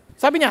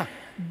 Sabi niya,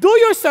 do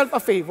yourself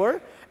a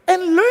favor and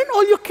learn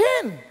all you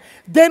can.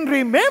 Then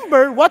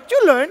remember what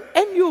you learn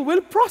and you will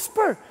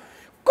prosper.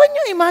 Can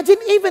you imagine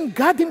even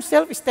God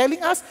Himself is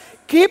telling us,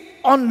 keep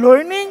on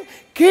learning,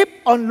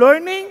 keep on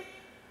learning.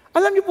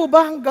 Alam niyo po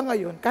ba hanggang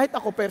ngayon, kahit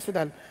ako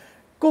personal,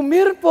 kung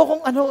meron po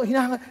akong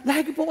hinahangad,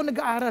 lagi po ako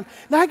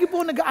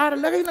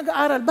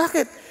nag-aaral.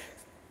 Bakit?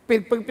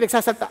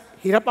 Pinagsasalta,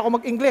 hirap ako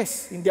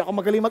mag-Ingles. Hindi ako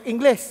magaling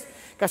mag-Ingles.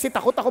 Kasi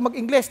takot ako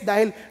mag-Ingles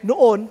dahil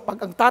noon, pag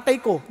ang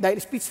tatay ko,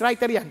 dahil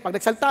speechwriter yan, pag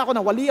nagsalta ako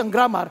na wali ang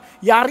grammar,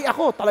 yari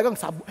ako. Talagang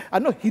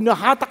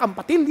hinahatak ang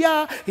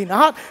patilya,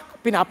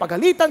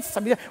 pinapagalitan,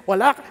 sabi niya,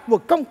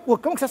 huwag kang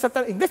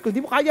magsasalta ng Ingles. Kung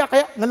hindi mo kaya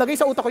nalagay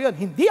sa utak ko yun.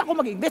 Hindi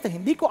ako mag-Ingles na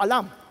hindi ko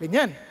alam.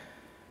 Ganyan.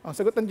 Ang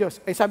sagot ng Diyos,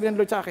 ay sabi ng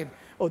Lord sa akin,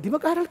 di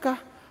mag-aral ka.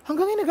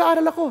 Hanggang ngayon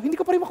nag-aaral ako, hindi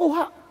ko pa rin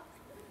makuha.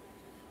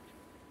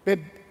 But,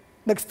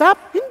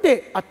 nag-stop?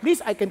 Hindi. At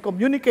least I can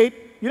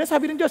communicate. Yun ang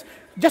sabi ng Diyos,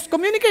 just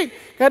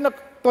communicate. Kaya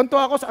tonto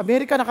ako sa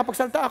Amerika,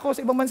 nakapagsalta ako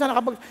sa ibang bansa,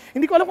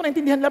 hindi ko alam kung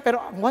naintindihan nila,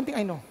 pero one thing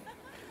I know.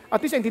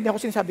 At least naintindihan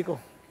ko sinasabi ko.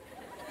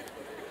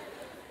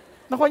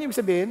 Nakuha niyo ibig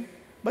sabihin?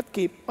 But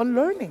keep on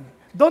learning.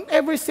 Don't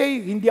ever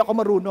say, hindi ako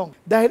marunong.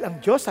 Dahil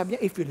ang Diyos, sabi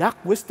niya, if you lack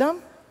wisdom,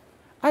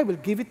 I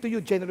will give it to you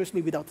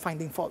generously without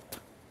finding fault.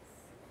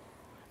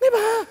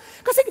 Diba?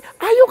 Kasi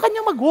ayaw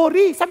kanya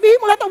mag-worry.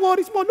 Sabihin mo lahat ang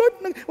worries mo, Lord,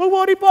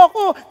 worry po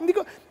ako.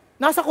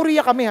 Nasa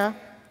Korea kami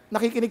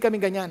nakikinig kami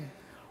ganyan.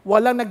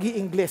 Walang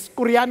nag-i-English.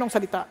 Koreanong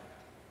salita.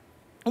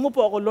 Umupo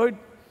ako, Lord,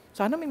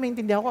 sana may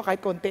maintindihan ko kahit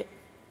konti.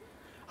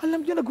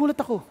 Alam niyo, nagulat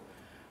ako.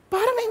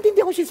 Parang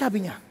naintindihan ko siya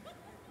sabi niya.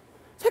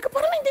 Sabi ko,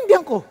 parang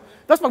naintindihan ko.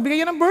 Tapos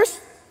pagbigay niya ng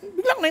verse,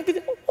 biglang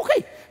naintindihan ko.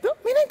 Okay,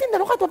 may naintindihan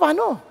ko kahit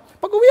paano.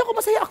 Pag uwi ako,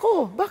 masaya ako.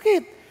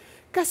 Bakit?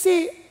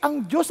 Kasi ang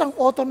Diyos ang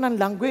author ng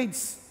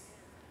language.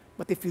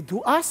 But if you do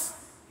ask,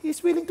 He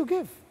is willing to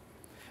give.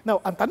 Now,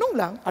 ang tanong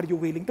lang, are you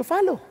willing to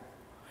follow?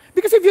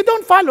 Because if you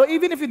don't follow,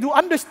 even if you do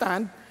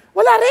understand,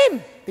 wala rin.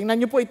 Tingnan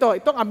niyo po ito.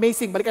 Itong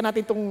amazing. Balikan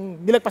natin itong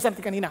nilagpasan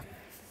natin kanina.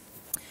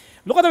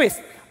 Look at this.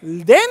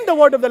 Then the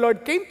word of the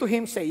Lord came to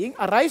him saying,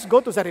 arise, go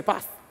to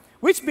Zarephath,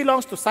 which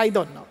belongs to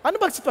Sidon. Now, ano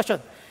ba ang sitwasyon?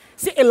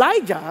 Si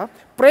Elijah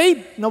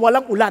prayed na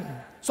walang ulan.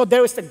 So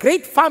there was a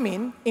great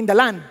famine in the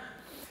land.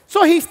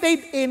 So he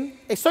stayed in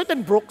a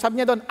certain brook. Sabi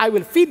niya doon, I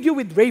will feed you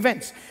with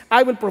ravens.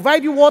 I will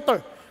provide you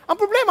water. Ang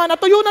problema,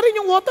 natuyo na rin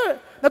yung water.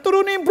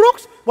 Naturo na yung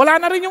brooks. Wala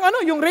na rin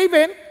yung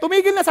raven.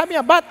 Tumigil na, sabi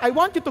niya, but I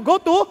want you to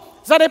go to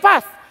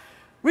Zarephath,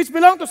 which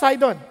belong to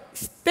Sidon.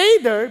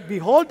 Stay there,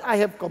 behold,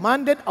 I have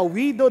commanded a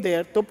widow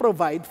there to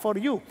provide for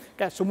you.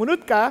 Kaya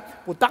sumunod ka,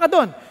 punta ka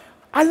doon.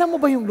 Alam mo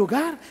ba yung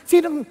lugar?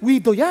 Sinong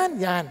widow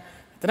yan? Yan.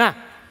 Ito na.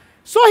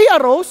 So he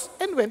arose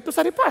and went to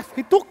Zarephath.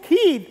 He took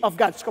heed of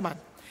God's command.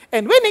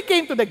 And when he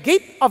came to the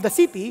gate of the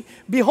city,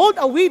 behold,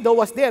 a widow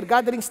was there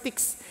gathering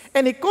sticks.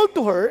 And he called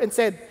to her and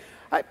said,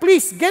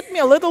 please get me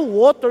a little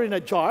water in a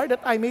jar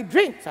that I may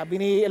drink.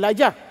 Sabi ni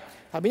Elijah.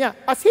 Sabi niya,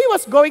 as he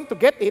was going to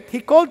get it,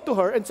 he called to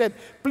her and said,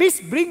 please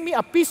bring me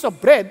a piece of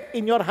bread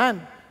in your hand.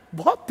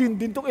 Ba't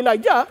din tong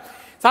Elijah?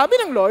 Sabi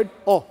ng Lord,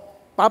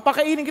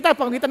 papakainin kita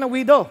pangitan ng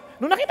widow.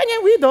 Nung nakita niya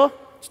yung widow,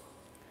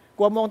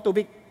 kuha mo akong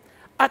tubig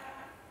at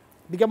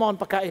bigyan mo akong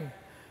pagkain.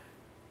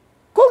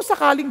 Kung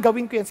sakaling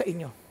gawin ko yan sa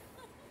inyo,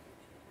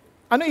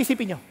 ano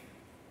isipin niyo?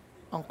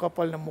 Ang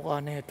kapal ng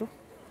mukha na ito.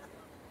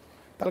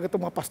 Talaga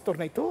itong mga pastor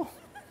na ito.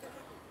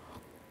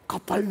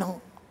 Kapal ng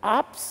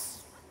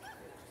abs.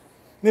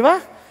 Di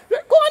ba?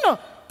 Kung ano,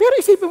 pero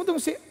isipin mo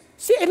itong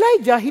si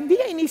Elijah, hindi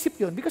niya inisip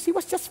yun because he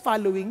was just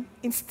following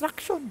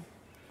instruction.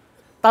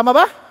 Tama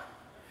ba?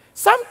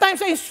 Sometimes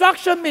the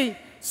instruction may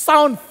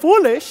sound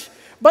foolish,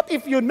 but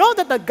if you know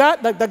that the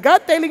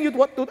God telling you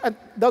what to,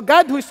 the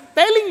God who is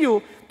telling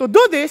you to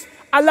do this,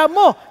 alam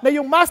mo na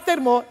yung master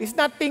mo is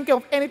not thinking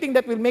of anything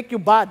that will make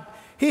you bad.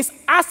 He's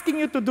asking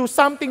you to do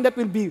something that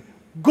will be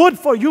good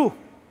for you.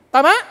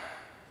 Tama?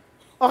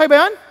 Okay ba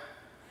yan?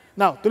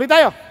 Now, tuloy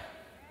tayo.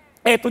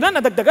 Eto na,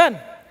 nadagdagan.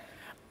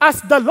 As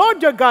the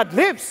Lord your God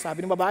lives,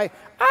 sabi ng babae,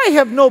 I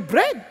have no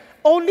bread,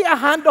 only a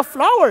hand of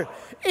flour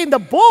in the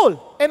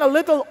bowl and a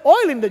little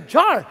oil in the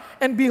jar.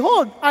 And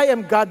behold, I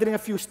am gathering a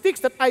few sticks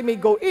that I may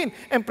go in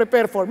and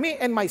prepare for me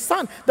and my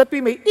son that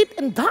we may eat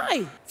and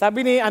die.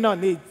 Sabi ni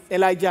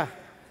Elijah,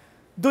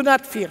 do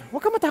not fear. Huwag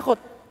ka matakot.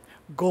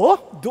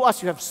 Go, do as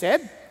you have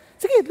said.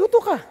 Sige,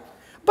 luto ka.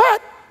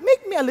 But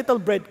make me a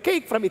little bread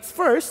cake from its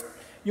first.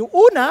 Yung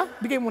una,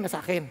 bigay mo na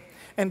sa akin.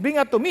 And bring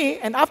it to me,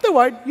 and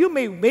afterward, you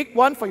may make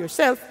one for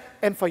yourself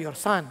and for your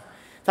son.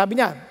 Sabi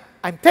niya,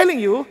 I'm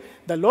telling you,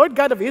 the Lord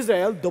God of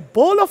Israel, the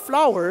bowl of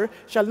flour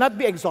shall not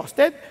be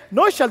exhausted,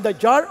 nor shall the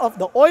jar of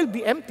the oil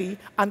be empty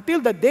until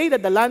the day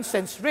that the land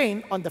sends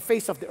rain on the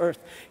face of the earth.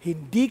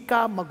 Hindi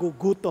ka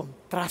magugutom.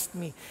 Trust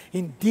me.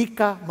 Hindi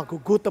ka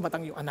magugutom at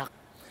ang iyong anak.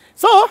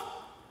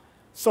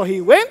 So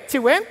she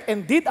went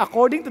and did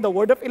according to the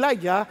word of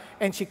Elijah,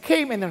 and she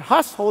came and her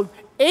household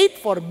ate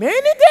for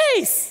many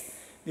days.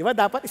 Di ba?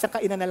 Dapat isang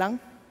kainan na lang.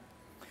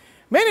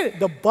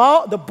 The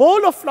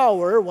bowl of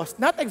flour was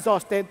not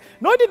exhausted,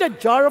 nor did the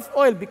jar of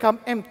oil become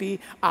empty,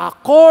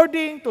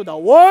 according to the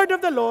word of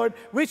the Lord,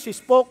 which He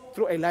spoke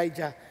through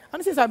Elijah.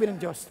 Ano sinasabi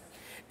ng Diyos?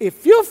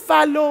 If you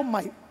follow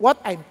what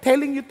I'm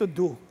telling you to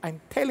do,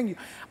 I'm telling you,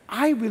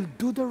 I will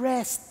do the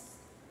rest.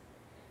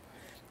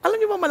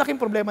 Alam niyo ba malaking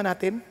problema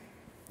natin?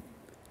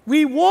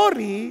 We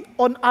worry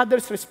on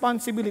others'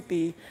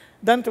 responsibility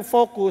than to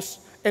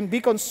focus and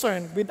be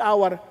concerned with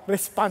our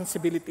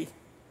responsibility.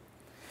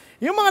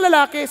 Yung mga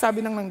lalaki,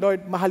 sabi ng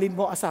Lord, mahalin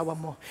mo asawa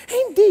mo.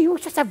 Hindi, yung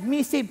siya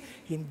submissive.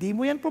 Hindi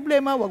mo yan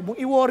problema, wag mong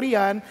i-worry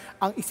yan.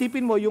 Ang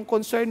isipin mo, yung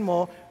concern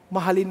mo,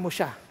 mahalin mo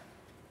siya.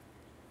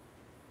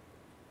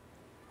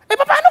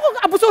 Paano kung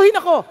abusuhin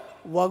ako?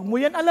 Wag mo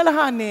yan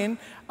alalahanin.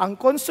 Ang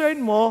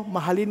concern mo,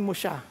 mahalin mo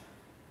siya.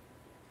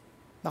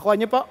 Nakuha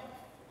niyo po?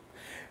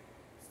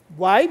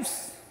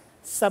 Wives,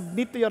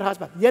 submit to your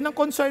husband. Yan ang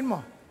concern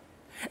mo.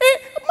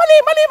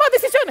 Mali mga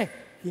desisyon eh.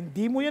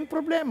 Hindi mo yan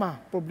problema.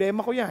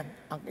 Problema ko yan.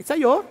 Ang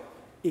sa'yo,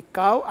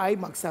 ikaw ay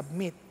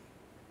mag-submit.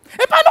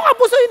 Paano ka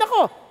abusuin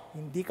ako?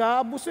 Hindi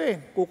ka abusuin.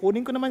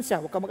 Kukunin ko naman siya.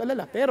 Huwag ka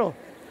mag-alala. Pero,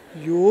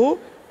 you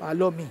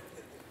follow me.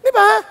 Di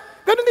ba?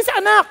 Ganun din sa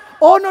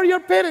anak. Honor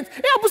your parents.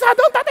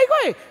 Abusado ang tatay ko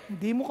eh.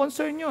 Hindi mo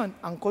concern yun.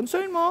 Ang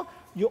concern mo,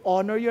 you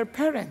honor your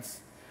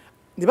parents.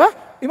 Di ba?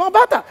 Yung mga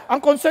bata,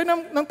 ang concern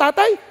ng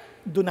tatay,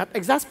 do not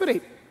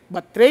exasperate,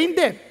 but train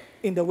them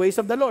in the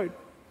ways of the Lord.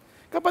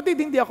 Kapatid,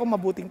 hindi ako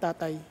mabuting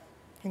tatay.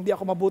 Hindi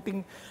ako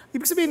mabuting...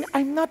 Ibig sabihin,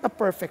 I'm not a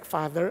perfect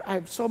father. I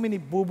have so many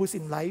boo-boos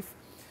in life.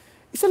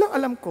 Isa lang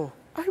alam ko,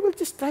 I will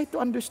just try to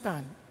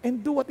understand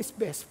and do what is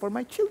best for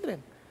my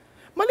children.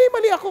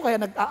 Mali-mali ako, kaya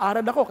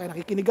nag-aaral ako, kaya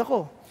nakikinig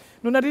ako.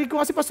 Nung narinig ko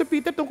nga si Pastor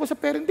Peter tungkol sa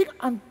parenting,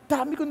 ang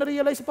dami ko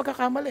na-realize sa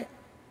pagkakamali.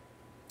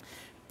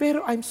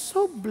 Pero I'm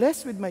so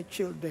blessed with my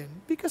children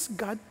because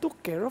God took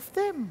care of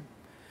them.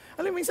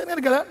 Alam mo, minsan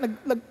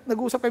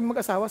nag-uusap kami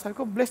mag-asawa, sabi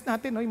ko, bless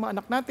natin, yung mga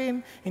anak natin,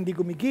 hindi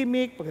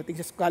gumigimik,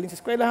 pagdating galing sa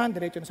eskwelahan,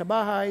 diretso na sa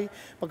bahay,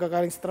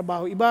 pagkagaling sa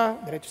trabaho iba,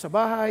 diretso sa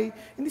bahay,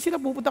 hindi sila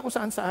pupunta kung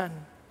saan-saan.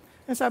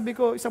 Yan sabi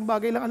ko, isang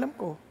bagay lang alam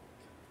ko,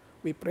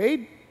 we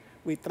prayed,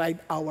 we tried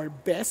our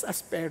best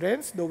as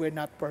parents, though we're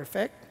not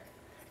perfect,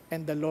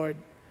 and the Lord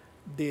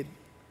did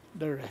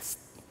the rest.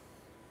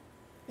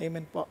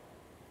 Amen po.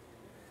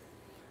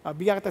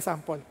 Bigyan kita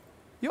sample.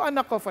 Yung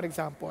anak ko, for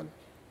example,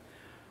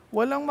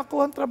 walang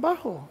makuhang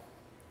trabaho.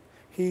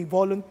 He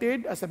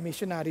volunteered as a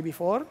missionary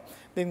before.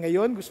 Then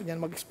ngayon, gusto niya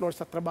mag-explore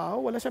sa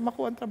trabaho. Wala siya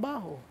makuhang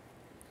trabaho.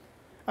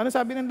 Ano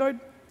sabi ng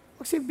Lord?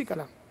 Magsilbi ka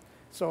lang.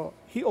 So,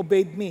 he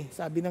obeyed me.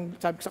 Sabi ko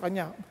sa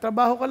kanya,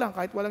 trabaho ka lang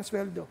kahit walang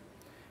sweldo.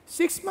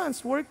 6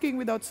 months working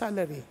without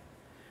salary.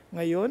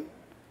 Ngayon,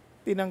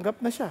 tinanggap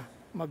na siya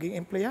maging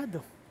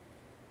empleyado.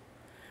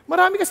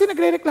 Marami kasi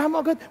nagre-reklamo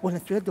agad,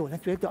 walang sweldo.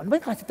 Ano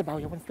ba yung kasi trabaho?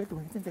 Walang sweldo.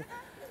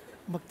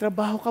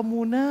 Magtrabaho ka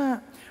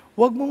muna.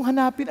 Huwag mong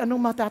hanapin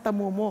anong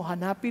matatamo mo.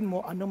 Hanapin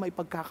mo anong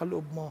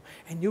maipagkakaloob mo.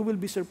 And you will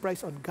be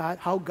surprised on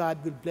God, how God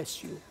will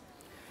bless you.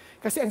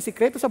 Kasi ang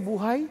sikreto sa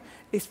buhay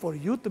is for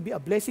you to be a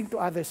blessing to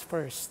others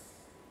first.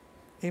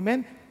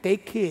 Amen?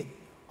 Take heed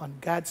on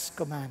God's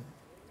command.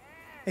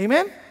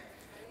 Amen?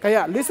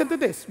 Kaya, listen to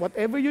this.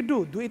 Whatever you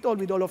do it all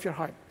with all of your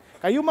heart.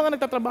 Kayong mga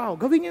nagtatrabaho,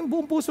 gawin niyo yung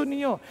buong puso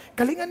ninyo.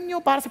 Galingan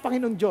niyo para sa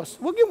Panginoon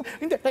Diyos. Huwag yung,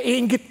 hindi,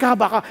 naiinggit ka,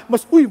 baka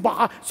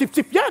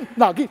sip-sip yan.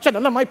 Lagi, siya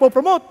na lang may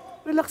po-promote.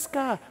 Relax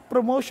ka.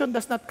 Promotion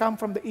does not come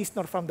from the east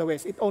nor from the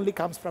west. It only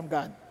comes from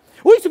God.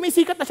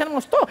 Sumisikat na siya ng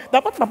gusto.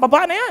 Dapat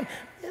mapaba na yan.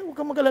 Huwag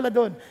kang mag-alala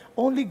doon.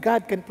 Only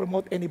God can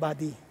promote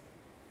anybody.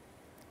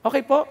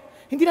 Okay po?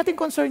 Hindi natin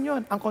concern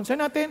yun. Ang concern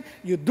natin,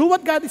 you do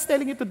what God is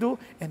telling you to do,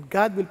 and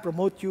God will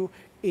promote you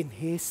in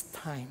His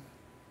time.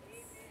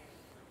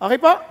 Okay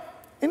po?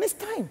 In His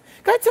time.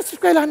 Kahit sa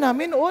eskwelahan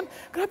namin noon,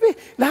 grabe,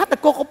 lahat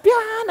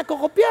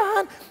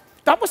nagkokopyahan.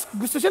 Tapos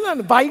gusto sila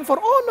vying for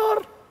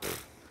honor.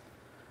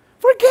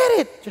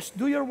 Forget it. Just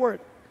do your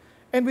work.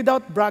 And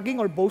without bragging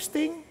or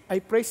boasting,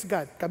 I praise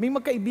God. Kaming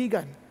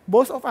magkaibigan,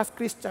 both of us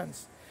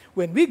Christians,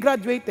 when we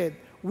graduated,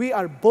 we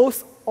are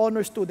both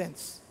honor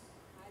students.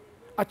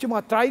 At yung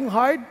mga trying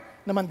hard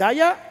na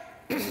mandaya,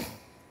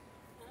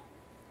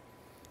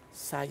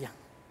 sayang.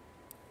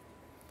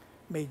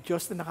 May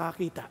Diyos na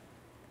nakakita,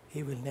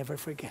 He will never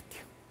forget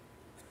you.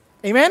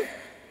 Amen?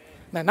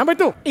 Now, number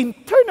 2,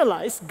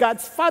 internalize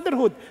God's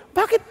fatherhood.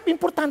 Bakit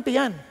importante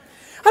yan?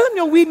 Alam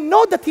nyo, we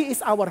know that He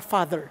is our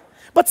Father.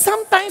 But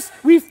sometimes,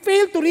 we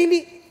fail to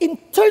really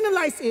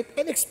internalize it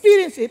and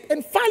experience it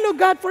and follow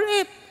God for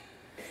it.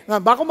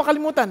 Baka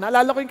makalimutan,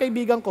 naalala ko yung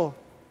kaibigan ko.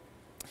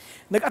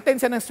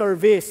 Nag-attend siya ng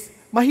service.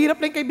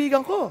 Mahirap lang yung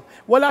kaibigan ko.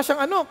 Wala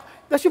siyang ano.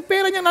 Tapos yung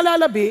pera niyang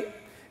nalalabi,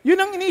 yun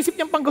ang iniisip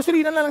niyang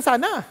panggasolina na lang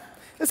sana.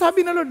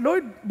 Sabi ng Lord,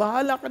 Lord,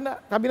 bahala ka na.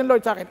 Sabi ng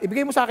Lord sa akin,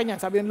 ibigay mo sa akin yan.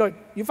 Sabi ng Lord,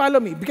 you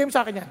follow me, bigay mo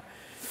sa akin yan.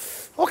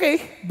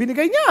 Okay,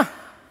 binigay niya.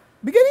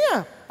 Bigay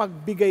niya.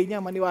 Pagbigay niya,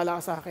 maniwala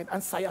ka sa akin,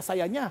 ang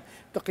saya-saya niya.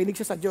 Kakinig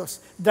siya sa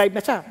Diyos. Drive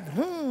na siya.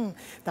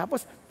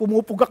 Tapos,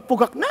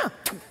 pumupugak-pugak na.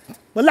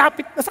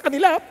 Malapit na sa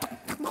kanila.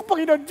 Ako,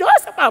 Panginoon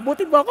Diyos,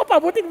 pabutin mo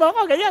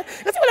ako, ganyan.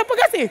 Kasi wala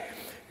pagas eh.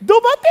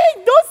 Dumating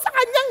doon sa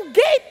kanyang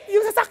gate,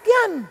 yung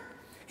sasakyan.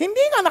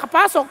 Hindi nga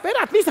nakapasok,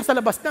 pero at least nasa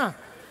labas na.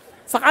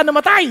 Saka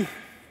namatay.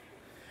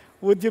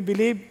 Would you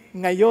believe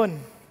ngayon,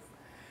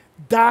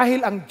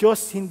 dahil ang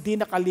Diyos hindi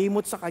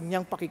nakalimot sa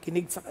kanyang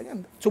pakikinig sa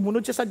kanya,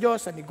 sumunod siya sa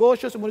Diyos, sa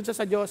negosyo, sumunod siya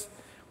sa Diyos,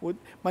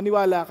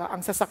 maniwala ka,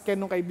 ang sasakyan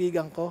ng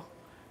kaibigan ko,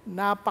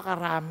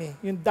 napakarami.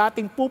 Yung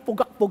dating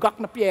pupugak-pugak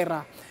na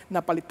piyera,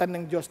 napalitan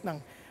ng Diyos ng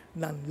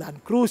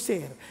Land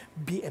Cruiser,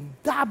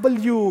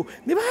 BMW,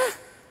 di ba?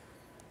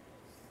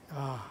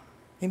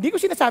 Hindi ko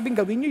sinasabing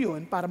gawin nyo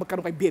yun para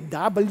magkaroon kay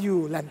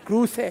BMW, Land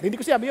Cruiser. Hindi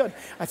ko sinabi yun.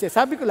 Ang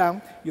sinasabi ko lang,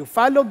 you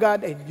follow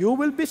God and you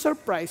will be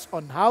surprised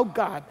on how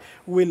God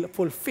will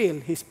fulfill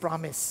His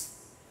promise.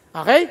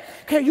 Okay?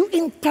 Kaya you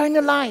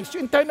internalize.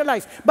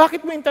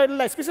 Bakit mo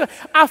internalize? Kasi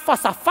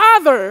as a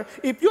father,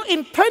 if you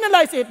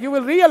internalize it, you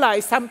will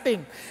realize something.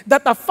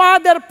 That the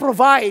Father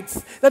provides,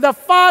 that the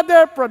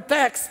Father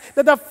protects,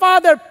 that the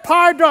Father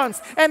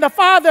pardons, and the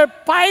Father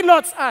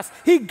pilots us.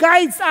 He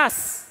guides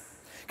us.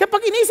 Kapag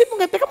inisip mo,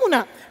 teka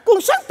muna, kung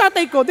siyang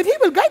tatay ko, then He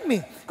will guide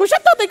me. Kung siyang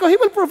tatay ko, He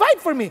will provide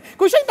for me.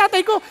 Kung siyang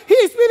tatay ko, He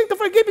is willing to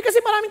forgive me.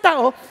 Kasi maraming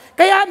tao,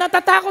 kaya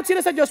natatakot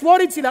sila sa Diyos,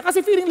 worried sila,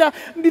 kasi feeling nila,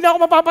 hindi na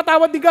ako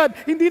mapapatawad ni God,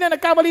 hindi na,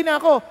 nagkamali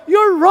na ako.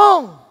 You're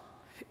wrong.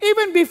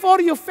 Even before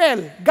you fell,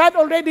 God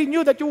already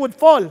knew that you would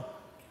fall.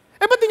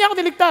 Ba't di niya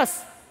ako niligtas?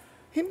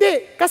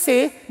 Hindi,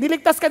 kasi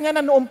niligtas ka niya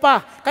na noon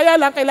pa.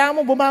 Kaya lang, kailangan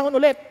mong bumangon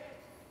ulit.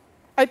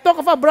 I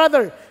talk of a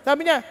brother.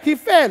 Sabi niya, he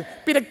fell.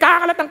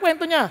 Pinagkakalat ang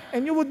kwento niya.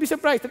 And you would be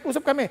surprised.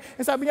 Nag-usap kami.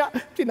 And sabi niya,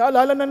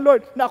 sinaalala ng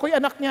Lord na ako'y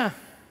anak niya.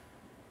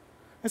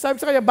 And sabi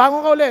sa kanya,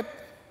 bangon ka ulit.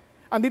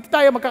 Andito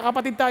tayo,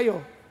 magkakapatid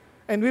tayo.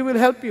 And we will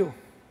help you.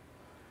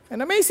 And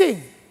amazing.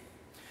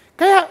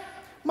 Kaya,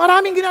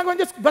 maraming ginagawa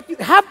ng Diyos, but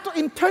you have to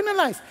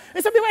internalize.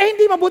 And sabi mo,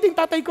 hindi mabuting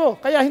tatay ko.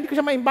 Kaya hindi ko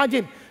siya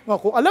ma-imagine. No,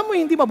 kung alam mo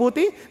hindi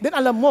mabuti, then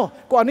alam mo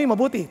kung ano yung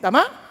mabuti.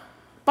 Tama?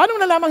 Paano mo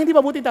nalamang hindi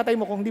mabuti tatay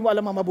mo kung hindi mo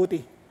alam ang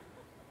mabuti?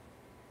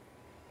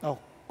 Oh,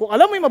 kung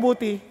alam mo yung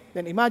mabuti,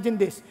 then imagine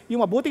this,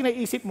 yung mabuting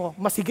naisip mo,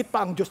 masigit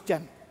pa ang Diyos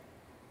dyan.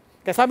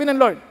 Kaya sabi ng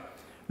Lord,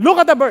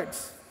 look at the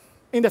birds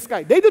in the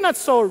sky. They do not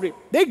sow, reap.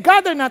 They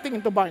gather nothing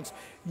into barns.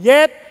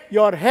 Yet,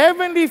 your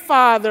heavenly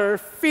Father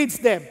feeds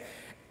them.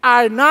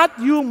 Are not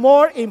you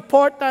more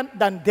important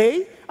than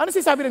they? Ano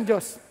sinasabi ng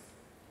Diyos?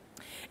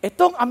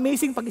 Itong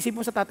amazing pag-isip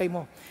mo sa tatay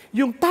mo.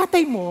 Yung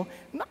tatay mo,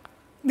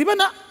 di ba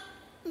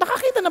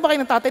nakakita na ba kayo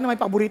ng tatay na may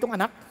paboritong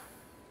anak?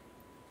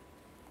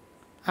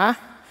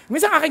 Ha?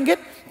 Minsan aking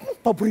get,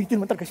 paborito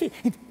naman talaga siya.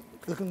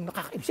 Talagang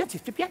nakakainis yan,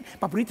 sip yan.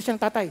 Paborito siya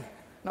ng tatay.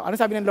 No, ano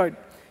sabi ng Lord?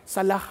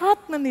 Sa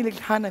lahat na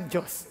nilikha ng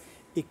Diyos,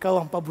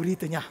 ikaw ang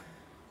paborito niya.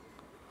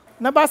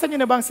 Nabasa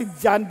niyo na bang si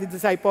John the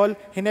disciple,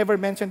 he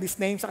never mentioned his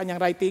name sa kanyang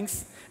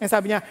writings? And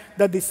sabi niya,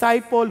 the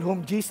disciple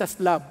whom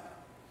Jesus loved.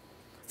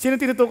 Sino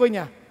tinutukoy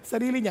niya?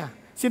 Sarili niya.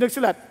 Sino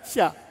nagsulat?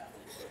 Siya.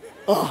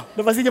 Oh,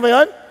 napansin niyo ba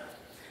yun?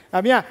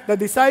 Sabi niya, the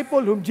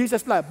disciple whom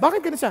Jesus loved. Bakit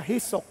ganun siya?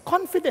 He's so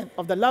confident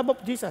of the love of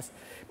Jesus.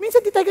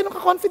 Minsan di tayo ganun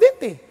ka-confident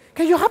eh.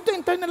 Kaya you have to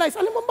internalize.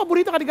 Alam mo,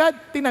 paborito ka ni God?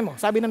 Tingnan mo,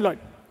 sabi ng Lord.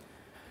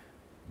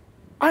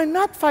 Are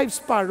not 5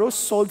 sparrows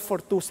sold for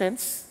 2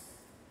 cents?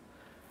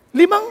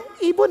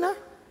 5 ibon ha?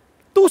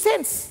 2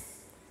 cents.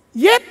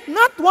 Yet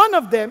not one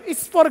of them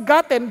is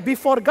forgotten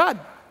before God.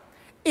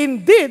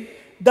 Indeed,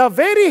 the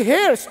very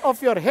hairs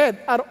of your head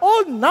are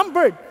all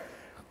numbered.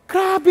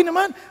 Grabe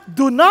naman.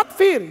 Do not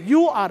fear.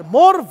 You are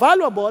more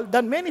valuable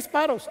than many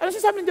sparrows. Ano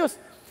sinasabi ng Diyos?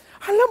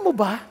 Alam mo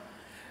ba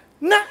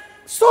na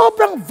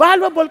sobrang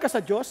valuable ka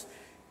sa Diyos,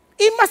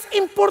 mas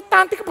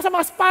importante ka pa sa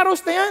mga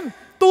sparrows na yan.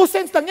 2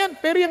 cents lang yan,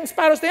 pero yung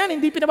sparrows na yan,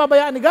 hindi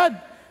pinababayaan ni God.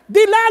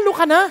 Di lalo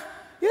ka na.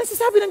 Yan ang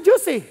sinasabi ng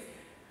Diyos eh.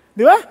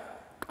 Di ba?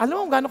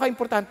 Alam mo gaano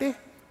ka-importante?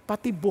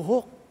 Pati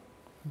buhok,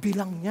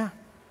 bilang niya.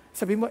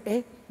 Sabi mo,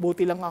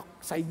 buti lang ako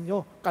sa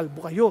inyo,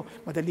 kalbo kayo,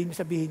 madali niyo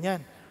sabihin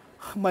yan.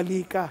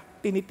 Mali ka.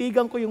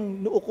 Tinitigan ko yung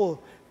noo ko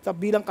sa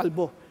bilang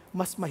kalbo.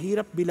 Mas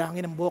mahirap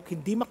bilangin ang buhok,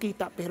 hindi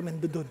makita, pero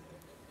nandun.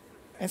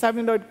 And sabi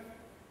ng Lord,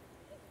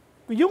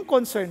 yung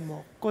concern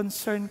mo,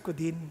 concern ko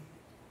din.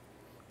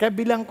 Kaya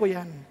bilang ko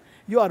yan.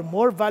 You are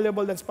more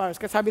valuable than sparrows.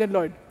 Kaya sabi ng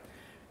Lord,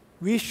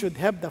 we should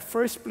have the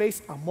first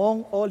place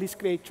among all His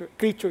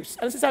creatures.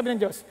 Ano sinasabi ng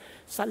Diyos?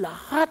 Sa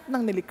lahat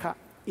ng nilikha,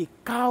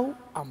 ikaw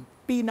ang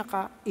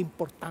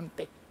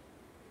pinaka-importante.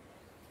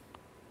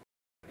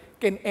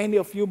 Can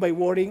any of you, by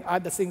worrying,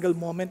 add a single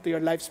moment to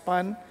your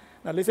lifespan?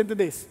 Now listen to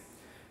this.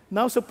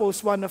 Now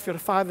suppose one of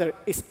your father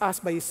is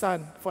asked by his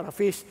son for a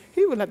fish.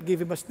 He will not give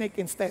him a snake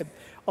instead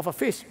of a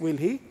fish, will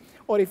he?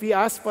 Or if he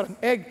asks for an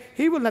egg,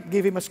 he will not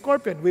give him a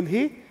scorpion, will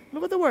he?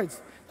 Look at the words.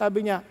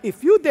 Sabi niya,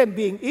 if you then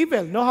being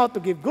evil know how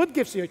to give good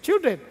gifts to your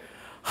children,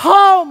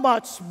 how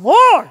much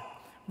more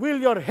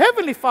will your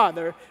heavenly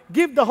Father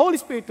give the Holy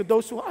Spirit to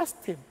those who ask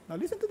Him? Now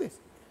listen to this.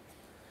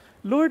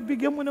 Lord,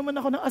 bigyan mo naman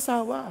ako ng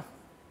asawa.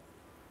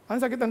 Ano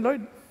sagot ng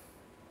Lord?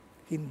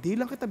 Hindi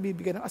lang kita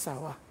bibigyan ng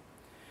asawa.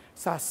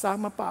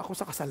 Sasama pa ako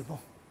sa kasal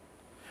mo.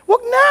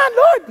 Wag na,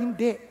 Lord!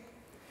 Hindi.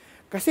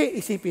 Kasi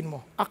isipin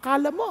mo,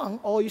 akala mo ang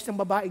oyos ng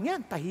babaeng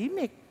yan,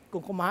 tahimik.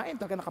 Kung kumain,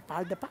 talaga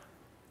nakapalda pa.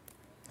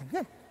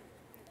 Ganyan.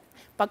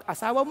 Pag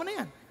asawa mo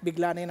na yan,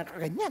 bigla na yan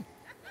nakaganyan.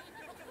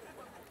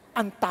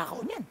 Ang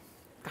takaw niyan,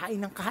 kain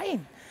ng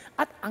kain.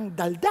 At ang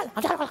daldal,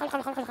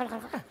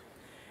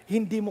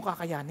 hindi mo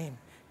kakayanin.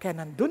 Kaya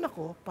nandun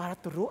ako para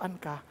turuan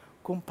ka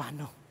kung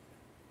paano.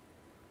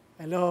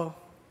 Hello?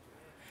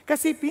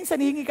 Kasi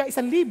pinsan hihingi ka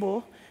 1,000,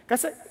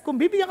 kasi kung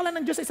bibigyan ka lang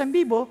ng Diyos sa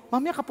 1,000,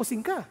 mamaya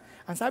kapusing ka.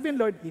 Ang sabi ng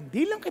Lord,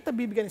 hindi lang kita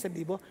bibigyan ng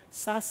 1,000,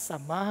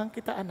 sasamahan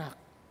kita, anak.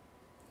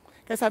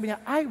 Kaya sabi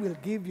niya, I will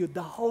give you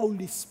the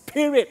Holy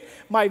Spirit.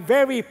 My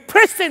very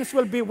presence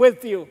will be with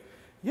you.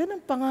 Yan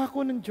ang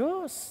pangako ng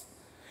Diyos.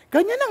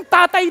 Ganyan ang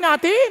tatay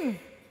natin.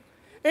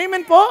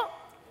 Amen po?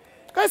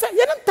 Kasi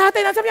yan ang tatay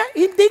natin. Sabi niya,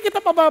 hindi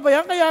kita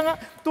pababayaan. Kaya nga,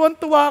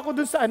 tuwan-tuwa ako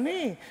dun sa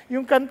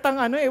yung kantang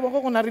ewan ko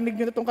kung narinig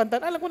nyo na itong kanta.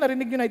 Alam ko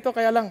narinig nyo na ito,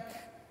 kaya lang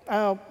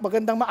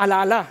magandang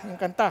maalala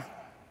yung kanta.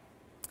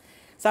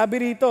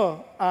 Sabi rito,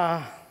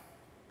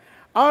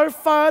 Our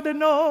Father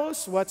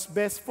knows what's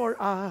best for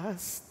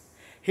us.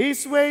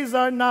 His ways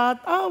are not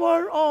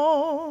our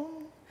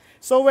own.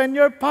 So when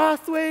your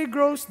pathway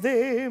grows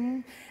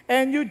dim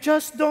and you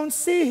just don't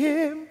see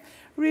Him,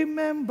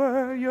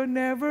 remember you're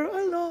never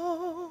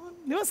alone.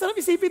 Di ba? Sarap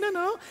isipin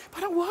na, no?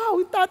 Parang, wow,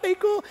 yung tatay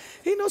ko,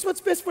 He knows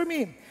what's best for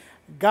me.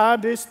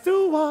 God is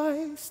too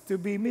wise to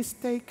be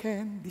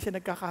mistaken. Di siya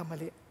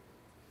nagkakamali.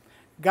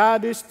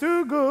 God is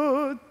too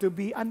good to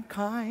be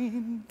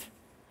unkind.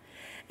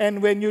 And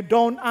when you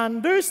don't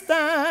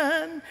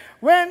understand,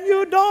 when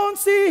you don't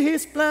see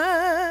His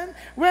plan,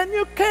 when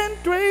you can't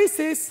trace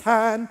His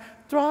hand,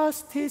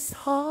 trust His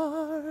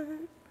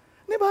heart.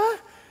 Di ba?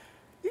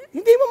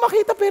 Hindi mo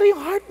makita pero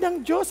yung heart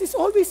ng Diyos is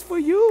always for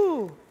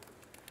you.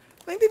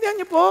 Naintindihan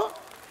niyo po?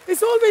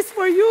 It's always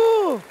for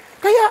you.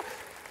 Kaya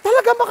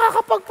talaga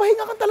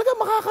makakapagpahinga ka, talaga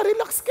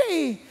makaka-relax ka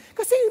eh.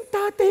 Kasi yung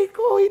tatay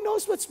ko, He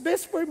knows what's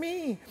best for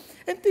me.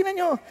 And tingnan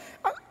niyo,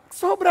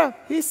 sobra,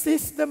 He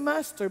sees the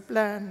master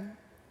plan.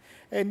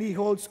 And He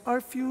holds our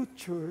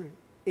future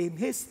in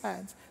His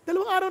hands.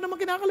 Dalawang araw naman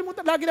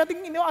kinakalimutan. Lagi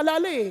nating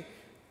inaalala eh.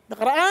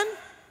 Nakaraan,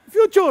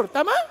 future.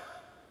 Tama?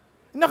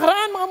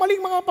 Nakaraan, mga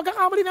maling mga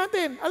pagkakamali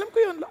natin. Alam ko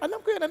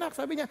yun, anak.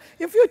 Sabi niya,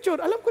 in future,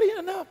 alam ko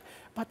rin, anak.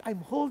 But I'm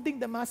holding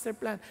the master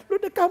plan.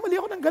 Lord, nagkamali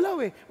ako ng galaw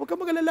eh. Huwag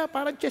kang magalala,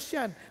 parang chess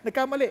yan.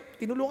 Nagkamali.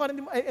 Tinulungan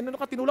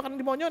ka ng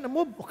demonyo,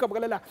 move. Huwag kang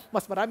magalala.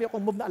 Mas marami akong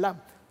move na alam.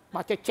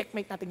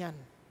 Checkmate natin yan.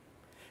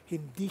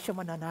 Hindi siya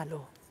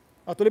mananalo.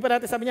 O, tuloy pa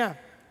natin, sabi niya,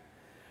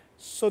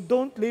 So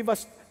don't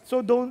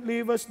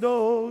leave us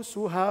those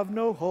who have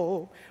no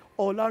hope.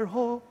 All our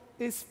hope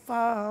is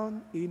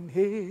found in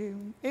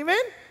Him.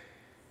 Amen?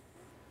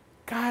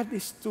 God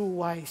is too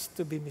wise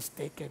to be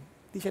mistaken.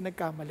 Di siya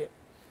nagkamali.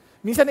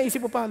 Minsan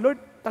naisip mo pa, Lord,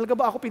 talaga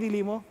ba ako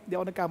pinili mo? Di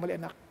ako nagkamali,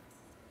 anak.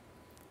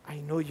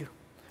 I know you.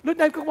 Lord,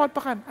 dahil ko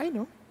kumalpakan, I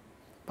know.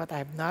 But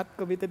I have not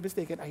committed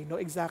mistaken. I know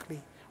exactly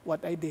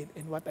what I did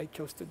and what I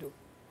chose to do.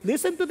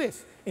 Listen to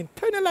this.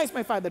 Internalize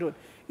my fatherhood.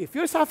 If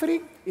you're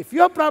suffering, if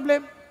you have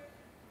problem,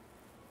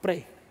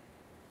 pray.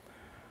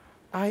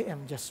 I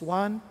am just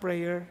one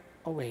prayer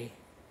away.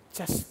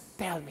 Just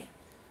tell me,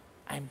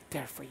 I'm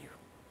there for you.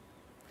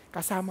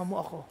 Kasama mo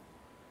ako.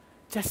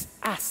 Just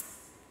ask,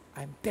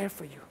 I'm there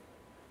for you.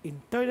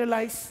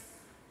 Internalize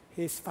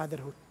His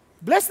fatherhood.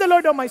 Bless the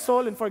Lord, O my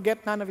soul, and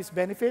forget none of His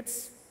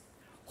benefits,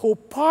 who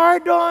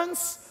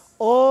pardons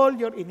all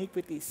your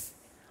iniquities.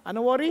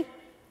 Ano worry?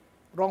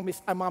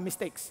 Mga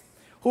mistakes.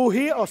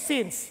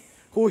 Sins.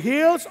 Who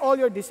heals all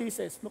your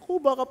diseases. Naku,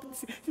 baka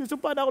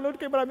sinusumpa na ako, Lord,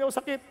 kaya marami ako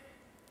sakit.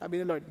 Sabi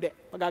ni Lord,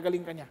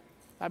 pagagaling ka niya.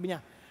 Sabi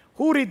niya,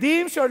 who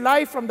redeems your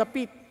life from the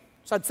pit.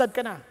 Sadsad ka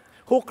na.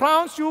 Who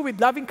crowns you with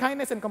loving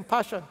kindness and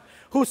compassion.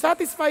 Who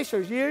satisfies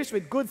your years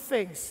with good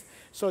things,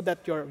 so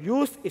that your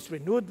youth is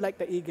renewed like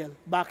the eagle.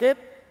 Bakit?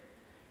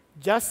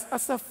 Just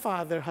as a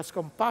father has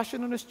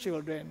compassion on his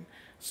children,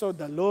 so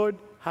the Lord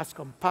has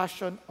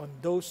compassion on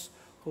those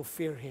who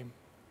fear Him.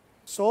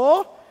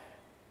 So,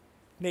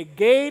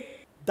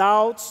 negate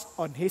doubts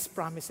on His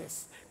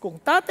promises. Kung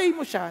tatay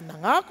mo siya,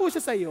 nangako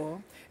siya sa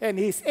iyo, and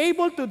He's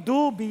able to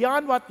do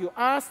beyond what you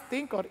ask,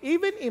 think, or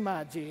even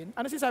imagine,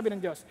 ano sinasabi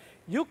ng Diyos?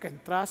 You can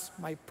trust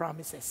my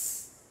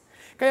promises.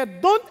 Kaya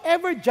don't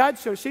ever judge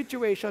your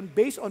situation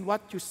based on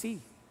what you see.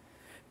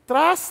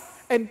 Trust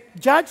and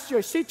judge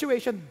your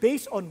situation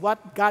based on what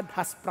God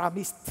has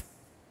promised.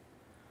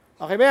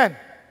 Okay ba yan?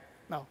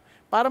 Now,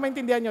 para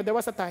maintindihan nyo, there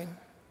was a time,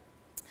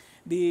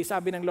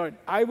 sabi ng Lord,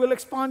 I will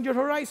expand your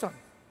horizon.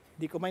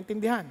 Di ko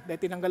maintindihan dahil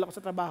tinanggal ako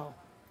sa trabaho.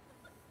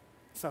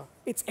 So,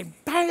 it's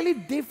entirely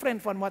different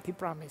from what He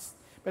promised.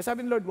 Pero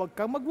sabi ng Lord, huwag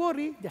kang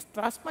mag-worry, just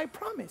trust my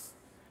promise.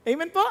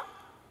 Amen po?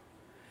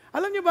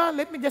 Alam nyo ba,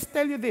 let me just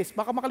tell you this,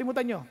 baka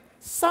makalimutan nyo.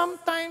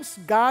 Sometimes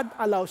God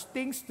allows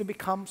things to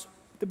become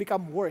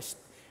worse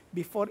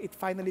before it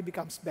finally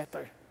becomes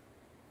better.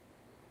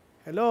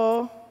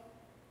 Hello?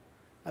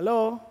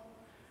 Hello?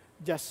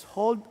 Just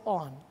hold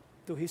on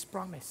to His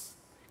promise.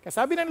 Kaya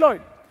sabi ng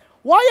Lord,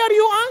 why are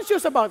you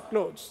anxious about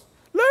clothes?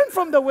 Learn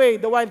from the way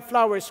the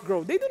wildflowers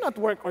grow. They do not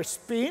work or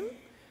spin.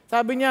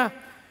 Sabi niya,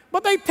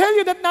 but I tell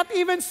you that not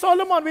even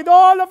Solomon, with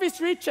all of his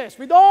riches,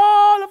 with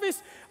all of his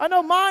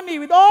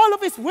money, with all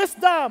of his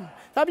wisdom,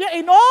 sabi niya,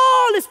 in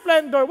all his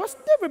splendor, was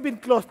never been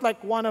clothed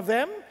like one of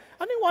them.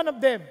 Ano yung one of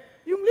them?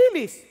 Yung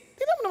lilies.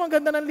 Tingnan mo naman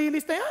ganda ng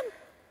lilies na yan.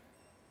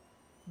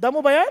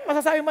 Damo ba yan?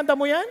 Masasabi man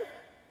damo yan?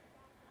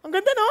 Ang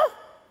ganda, no?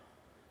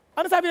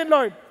 Ano sabi ng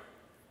Lord?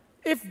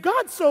 If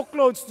God so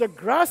clothes the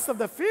grass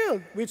of the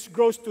field, which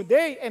grows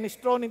today and is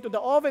thrown into the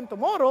oven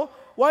tomorrow,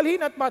 will He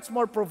not much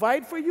more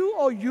provide for you,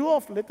 O you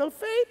of little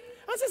faith?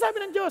 Ano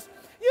sasabi ng Diyos?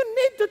 You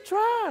need to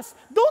trust.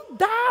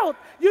 Don't doubt.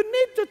 You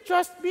need to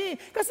trust me.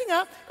 Kasi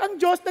nga, ang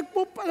Diyos,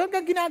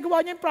 ginagawa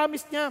niya yung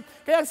promise niya.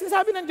 Kaya ang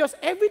sinasabi ng Diyos,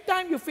 every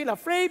time you feel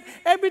afraid,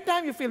 every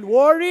time you feel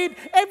worried,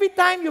 every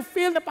time you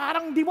feel na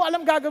parang di mo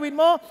alam gagawin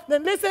mo,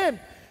 then listen,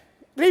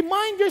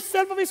 remind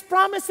yourself of His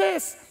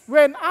promises.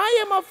 When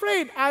I am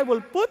afraid, I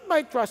will put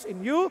my trust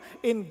in you.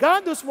 In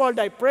God whose word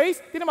I praise.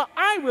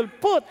 I will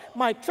put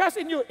my trust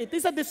in you. It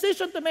is a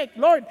decision to make.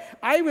 Lord,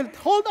 I will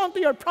hold on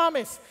to your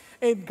promise.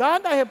 In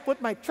God I have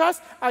put my trust.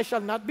 I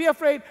shall not be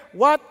afraid.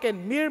 What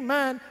can mere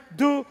man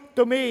do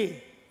to me?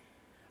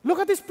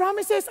 Look at His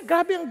promises.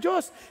 Grabe ang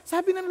Diyos.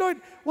 Sabi ng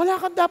Lord, wala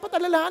kang dapat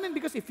alalahanin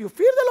because if you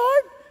fear the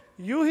Lord,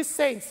 you His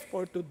saints,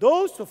 for to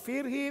those who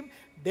fear Him,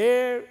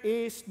 there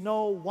is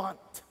no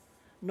want.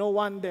 No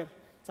wonder.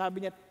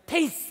 Sabi niya,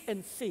 taste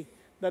and see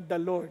that the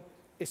Lord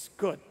is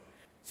good.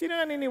 Sino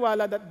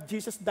naniniwala that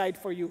Jesus died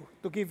for you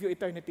to give you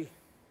eternity?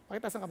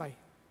 Pakitaas ang kamay.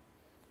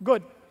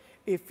 Good.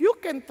 If you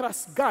can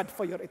trust God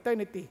for your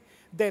eternity,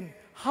 then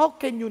how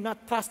can you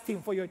not trust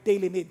Him for your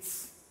daily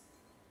needs?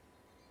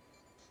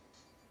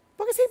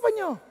 Pag-isipan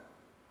nyo.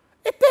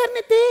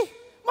 Eternity.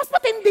 Mas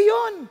matindi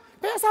yun.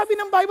 Kaya sabi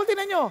ng Bible,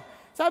 tinan nyo.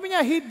 Sabi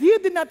niya, He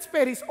did not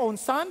spare His own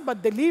Son,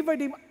 but delivered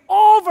Him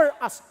over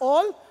us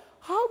all.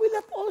 How will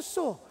that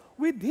also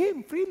with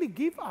Him freely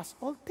give us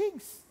all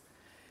things?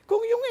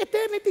 Kung yung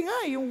eternity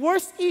nga, yung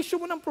worst issue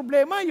mo ng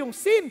problema, yung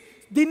sin,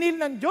 dinil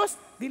ng Diyos,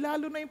 di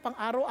lalo na yung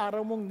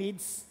pang-araw-araw mong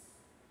needs.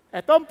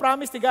 Ito ang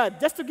promise ni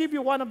God. Just to give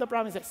you one of the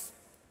promises.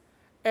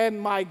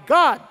 And my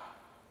God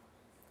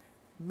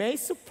may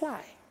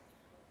supply.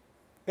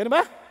 Ganun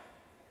ba?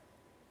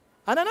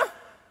 Ano na?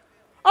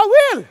 I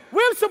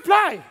will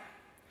supply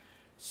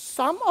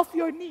some of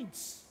your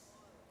needs.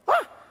 Ha?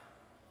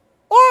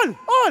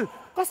 All.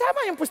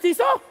 Kasama yung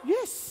pustiso?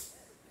 Yes.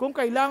 Kung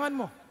kailangan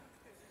mo.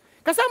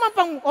 Kasama ang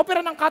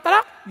pang-opera ng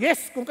cataract?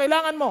 Yes, kung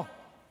kailangan mo.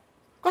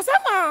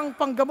 Kasama ang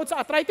panggamot sa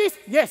arthritis?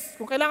 Yes,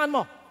 kung kailangan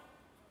mo.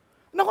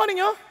 Naku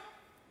ninyo?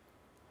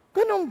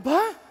 Ganun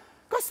ba?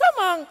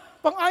 Kasama ang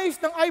pang-ayos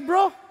ng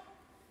eyebrow?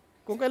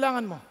 Kung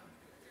kailangan mo.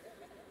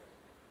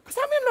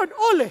 Kasama yung Lord,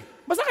 all eh.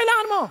 Basta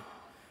kailangan mo.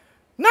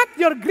 Not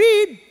your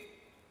greed.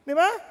 Di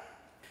ba?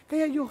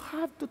 Kaya you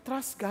have to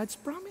trust God's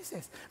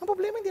promises. Ang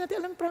problema, hindi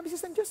natin alam ang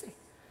promises ng Diyos eh.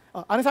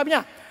 Ano sabi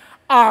niya?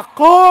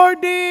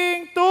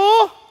 According to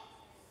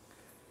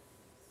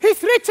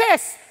His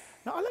riches.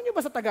 Alam niyo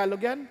ba sa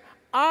Tagalog yan?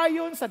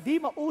 Ayon sa di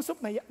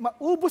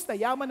maubos na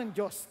yaman ng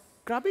Diyos.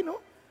 Grabe no?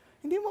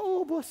 Hindi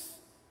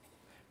mauubos.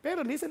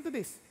 Pero listen to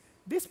this.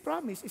 This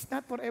promise is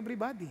not for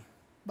everybody.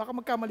 Baka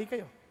magkamali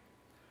kayo.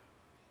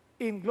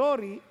 In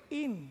glory,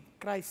 in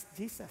Christ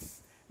Jesus.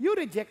 You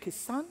reject His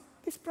Son,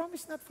 this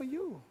promise is not for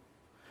you.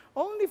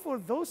 Only for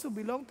those who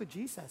belong to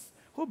Jesus,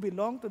 who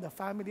belong to the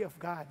family of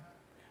God.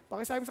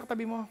 Pakisabi sa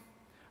katabi mo,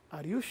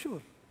 are you sure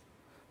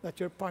that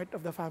you're part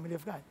of the family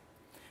of God?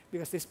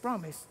 Because this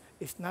promise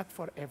is not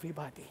for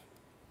everybody.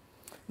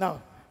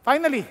 Now,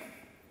 finally,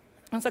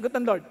 ang sagot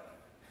ng Lord,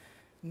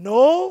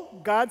 know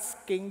God's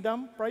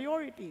kingdom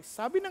priorities.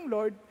 Sabi ng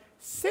Lord,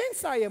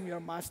 since I am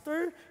your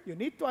master, you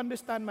need to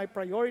understand my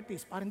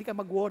priorities para hindi ka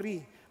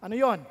mag-worry. Ano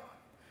yon?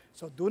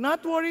 So do not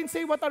worry and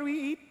say, what are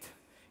we eat?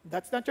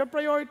 That's not your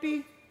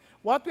priority.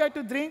 What we are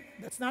to drink,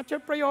 that's not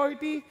your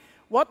priority.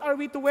 What are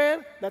we to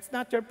wear? That's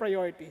not your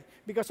priority.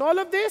 Because all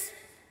of this,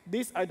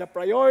 these are the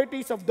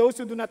priorities of those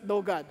who do not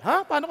know God.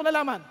 Ha? Paano ko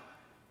nalaman?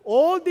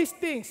 All these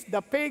things, the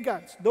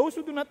pagans, those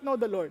who do not know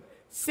the Lord,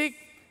 seek.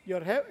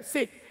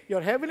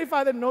 Your Heavenly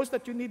Father knows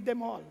that you need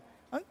them all.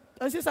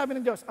 Ano sinasabi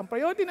ng Diyos? Ang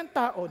priority ng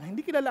tao na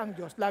hindi kilala ang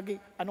Diyos, lagi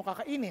anong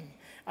kakainin,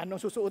 anong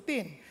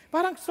susuotin.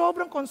 Parang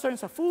sobrang concern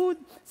sa food,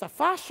 sa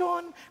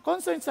fashion,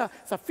 concern sa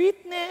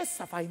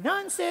fitness, sa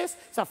finances,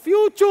 sa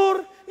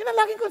future. Yun ang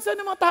laging concern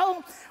ng mga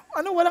taong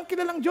walang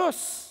kilalang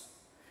Diyos.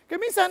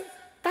 Kaya minsan,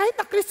 kahit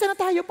na Christian na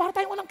tayo, para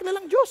tayong walang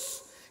kilalang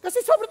Diyos.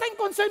 Kasi sobrang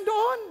tayong concern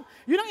doon.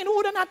 Yun ang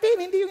inuuna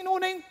natin, hindi yung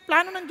inuuna yung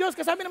plano ng Diyos.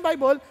 Kasi sabi ng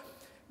Bible,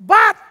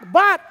 but,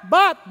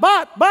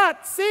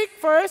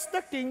 seek first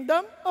the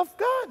kingdom of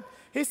God.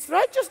 His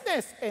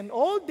righteousness, and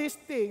all these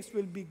things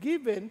will be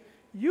given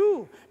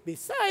you.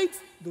 Besides,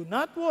 do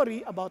not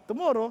worry about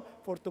tomorrow,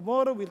 for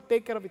tomorrow will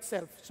take care of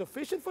itself.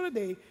 Sufficient for a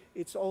day,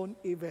 its own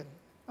evil.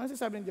 Ano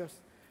sasabi ng Diyos?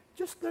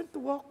 Just learn to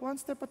walk one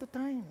step at a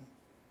time.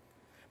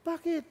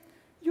 Bakit?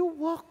 You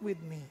walk with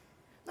me.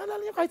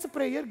 Naalala niyo kahit sa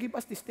prayer, give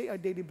us this day our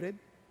daily bread.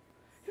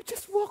 You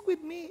just walk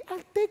with me.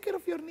 I'll take care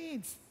of your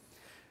needs.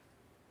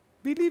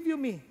 Believe you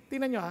me.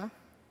 Tingnan niyo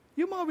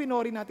yung mga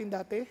winori natin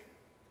dati,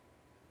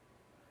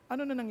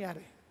 ano na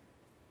nangyari?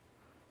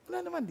 Wala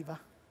naman, di ba?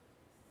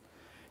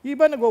 Yung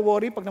iba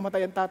nagwo-worry pag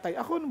namatay ang tatay.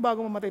 Ako, nung bago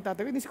mamatay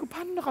tatay, inisip ko,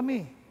 paano na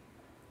kami?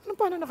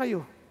 Paano na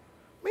kayo?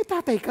 May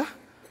tatay ka?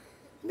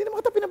 Hindi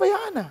naman kita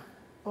pinabayaan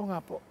Oo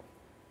nga po.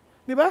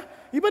 Di ba?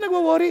 Iba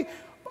nagwo-worry,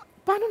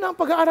 paano na ang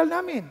pag-aaral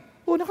namin?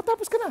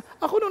 Nakatapos ka na.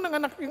 Ako nung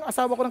nanganak yung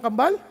asawa ko ng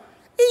kambal,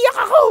 iyak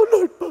ako,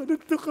 Lord, paano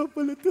ito ka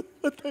pala ito?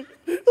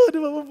 Ano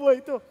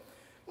mabubuhay ito?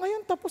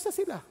 Ngayon, tapos na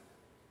sila.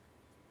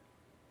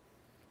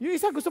 Yung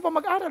isa gusto pa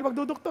mag-aral,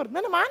 magdudoktor. Na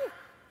naman?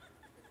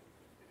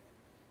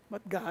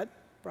 But God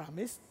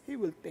promised He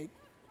will take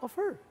of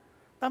her.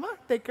 Tama?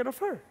 Take care of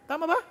her.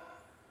 Tama ba?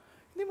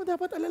 Hindi mo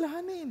dapat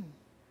alalahanin.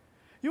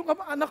 Yung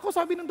anak ko,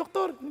 sabi ng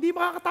doktor, hindi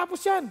makakatapos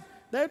yan.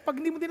 Dahil pag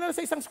hindi mo dinala sa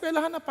isang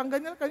eskwelahan na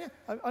pangganyan,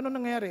 ano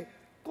nangyayari?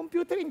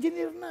 Computer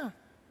engineer na.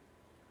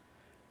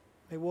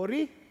 May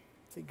worry?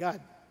 Si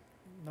God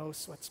knows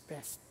what's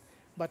best.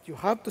 But you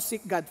have to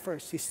seek God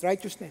first, His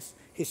righteousness,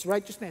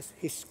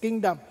 His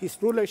kingdom, His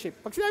rulership.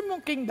 Pag sinabi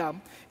mong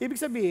kingdom,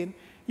 ibig sabihin,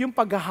 yung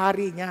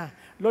paghahari niya.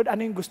 Lord,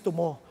 ano yung gusto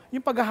mo?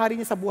 Yung paghahari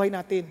niya sa buhay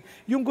natin.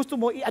 Yung gusto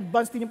mo,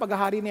 i-advance din yung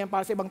paghahari niya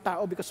para sa ibang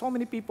tao because so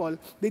many people,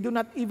 they do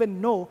not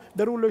even know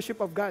the rulership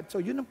of God. So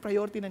yun ang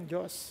priority ng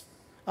Diyos.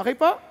 Okay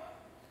po?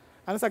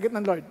 Ano sagot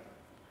ng Lord?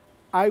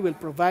 I will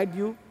provide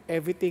you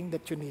everything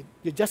that you need.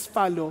 You just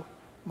follow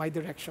my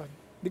direction.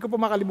 Hindi ko po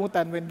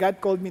makalimutan when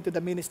God called me to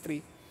the ministry.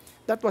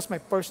 That was my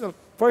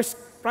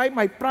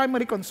my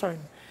primary concern.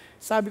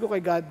 Sabi ko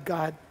kay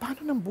God,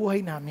 paano ng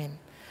buhay namin?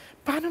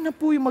 Paano na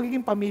po yung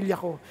magiging pamilya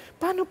ko?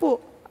 Paano po?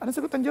 Anong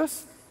sagot ng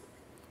Diyos?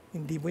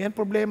 Hindi mo yan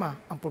problema.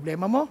 Ang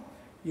problema mo,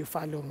 you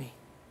follow me.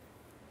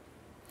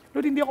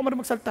 Lord, hindi ako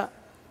marunong magsalta.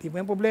 Hindi mo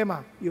yan problema.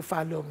 You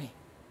follow me.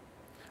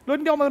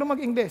 Lord, hindi ako marunong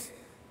mag-English.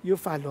 You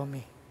follow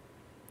me.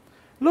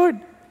 Lord,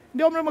 hindi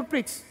ako marunong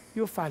mag-preach.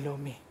 You follow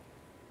me.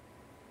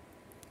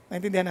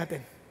 Naintindihan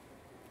natin?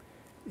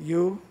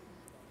 You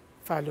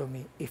follow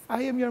me. If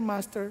I am your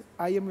master,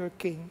 I am your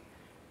king,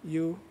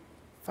 you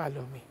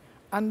follow me.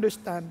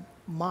 Understand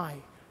my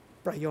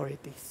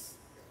priorities.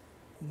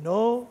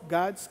 Know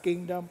God's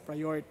kingdom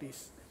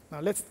priorities.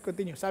 Now, let's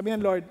continue. Sabi ng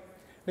Lord,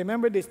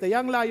 remember this, the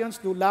young lions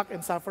do lack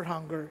and suffer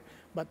hunger,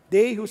 but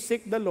they who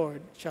seek the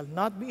Lord shall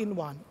not be in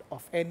want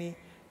of any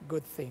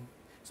good thing.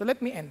 So let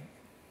me end.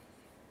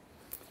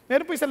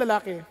 Meron po isang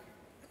lalaki,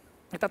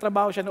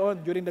 nagtatrabaho siya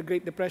noon during the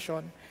Great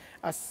Depression,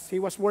 as he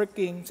was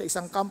working sa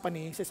isang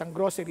company, sa isang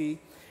grocery,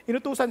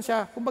 inutusan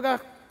siya, kumbaga,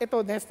 ito,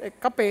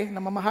 kape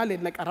na mamahalin,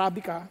 like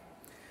Arabica,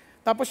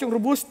 tapos yung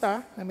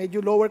Robusta, na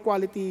medyo lower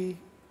quality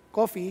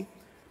coffee,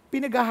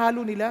 pinaghahalo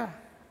nila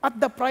at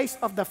the price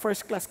of the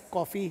first class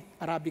coffee,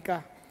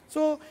 Arabica.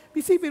 So,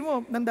 isipin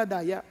mo,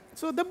 nandadaya.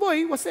 So, the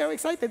boy was so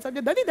excited.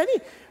 Sabi niya, Daddy,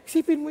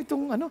 isipin mo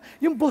itong,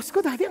 yung boss ko,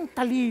 Daddy, ang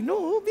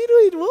talino.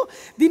 Biruin mo,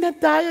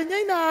 dinadaya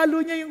niya,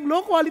 inahalo niya yung low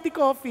quality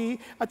coffee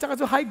at saka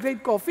so high grade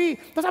coffee.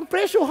 Tapos ang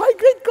presyo, high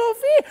grade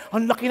coffee.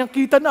 Ang laki ng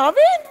kita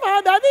namin,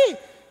 Daddy.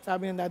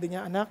 Sabi ng daddy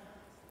niya, anak,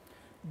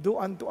 do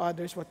unto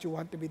others what you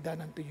want to be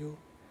done unto you.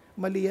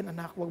 Mali yan,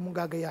 anak, huwag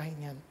mong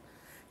gagayahin yan.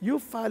 You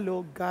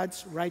follow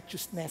God's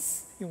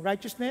righteousness. Yung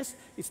righteousness,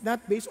 it's not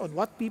based on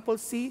what people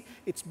see,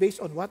 it's based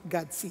on what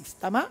God sees.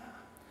 Tama?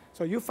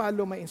 So you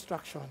follow my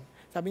instruction.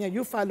 Sabi niya,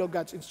 you follow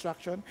God's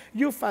instruction,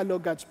 you follow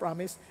God's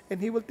promise, and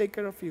He will take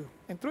care of you.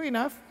 And true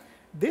enough,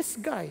 this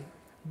guy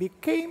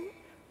became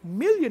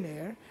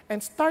millionaire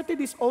and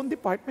started his own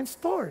department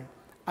store.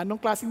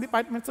 Anong klaseng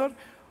department store?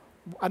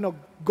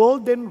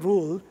 Golden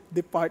Rule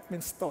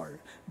Department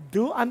Store.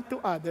 Do unto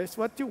others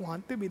what you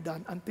want to be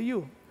done unto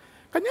you.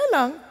 Kanya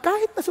lang,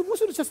 kahit na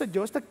sumusunod siya sa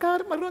Diyos,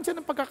 nagkaroon siya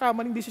ng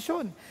pagkakamaling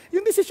desisyon.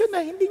 Yung desisyon na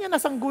hindi niya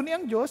nasangguni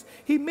ang Diyos,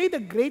 he made a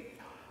great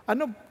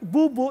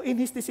bubo in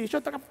his decision,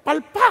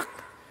 palpak.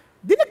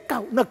 Di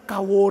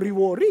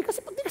nagka-worry-worry. Kasi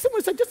pag di ka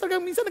sumunod sa Diyos,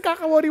 talagang minsan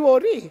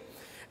nagkaka-worry-worry.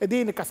 E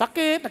di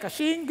nagkasakit,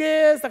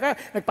 nagka-shingles,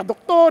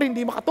 nagpa-doktor,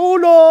 hindi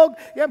makatulog.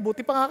 Yan,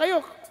 buti pa nga kayo.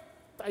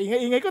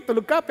 Ingay-ingay ko,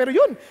 tulog ka. Pero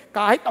yun,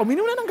 kahit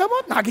uminom na ng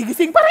gamot,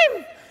 nagigising pa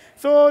rin.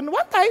 So,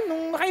 one time,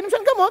 nung nakainom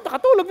siyang gamot,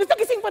 nakatulog,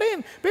 nagising pa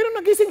rin. Pero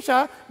nagising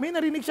siya, may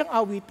narinig siyang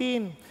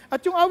awitin.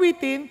 At yung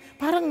awitin,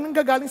 parang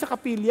nanggagaling sa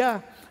kapilya.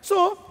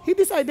 So, he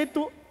decided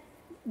to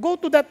go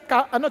to that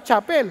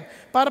chapel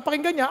para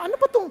pakinggan niya, ano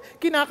pa itong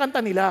kinakanta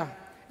nila?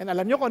 And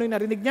alam niyo kung ano yung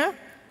narinig niya?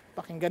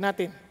 Pakinggan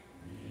natin.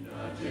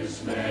 God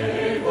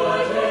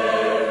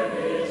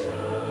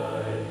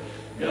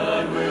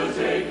will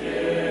take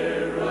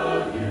care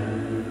of you.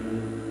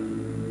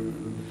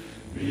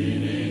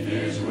 Beneath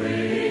His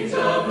wings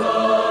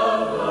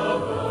above,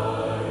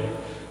 abide,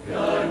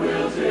 God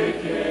will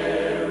take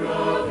care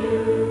of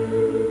you.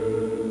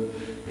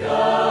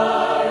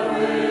 God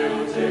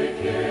will take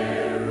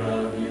care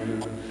of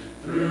you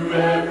through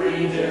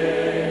every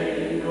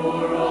day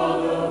or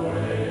all the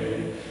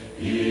way.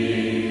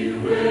 He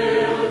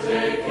will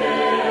take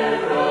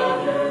care of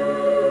you.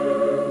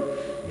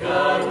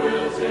 God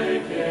will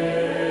take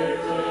care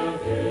of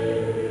you.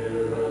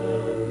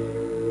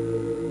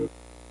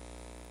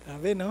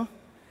 Grabe, no?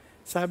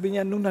 Sabi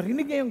niya, nung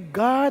narinig niya yung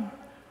God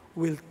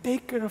will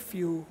take care of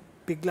you,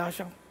 bigla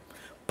siyang,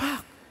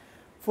 pak!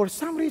 For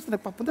some reason,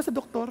 nagpapunta sa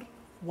doktor,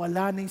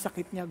 wala na yung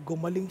sakit niya,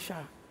 gumaling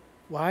siya.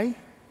 Why?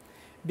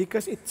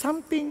 Because it's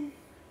something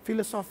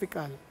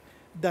philosophical,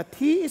 that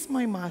He is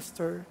my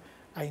master,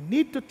 I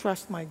need to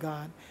trust my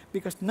God,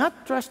 because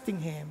not trusting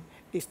Him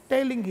is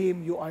telling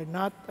Him you are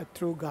not a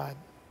true God.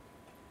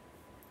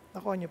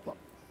 Nakuha niyo po.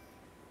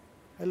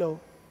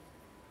 Hello?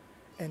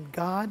 And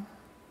God,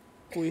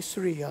 who is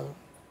real,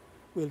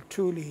 will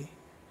truly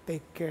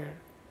take care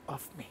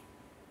of me.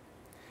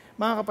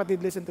 Mga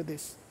kapatid, listen to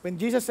this. When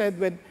Jesus said,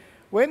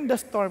 when the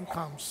storm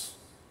comes,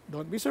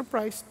 don't be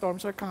surprised,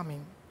 storms are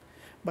coming.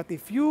 But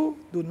if you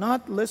do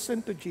not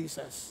listen to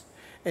Jesus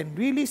and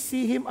really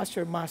see Him as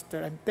your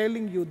master, I'm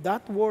telling you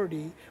that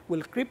worry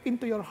will creep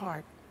into your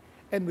heart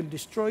and will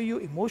destroy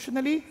you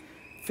emotionally,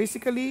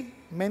 physically,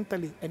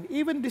 mentally, and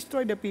even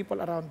destroy the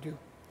people around you.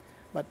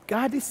 But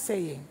God is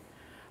saying,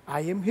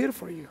 I am here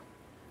for you.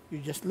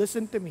 You just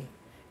listen to me.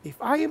 If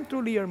I am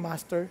truly your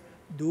master,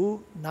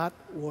 do not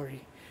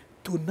worry.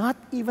 Do not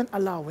even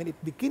allow when it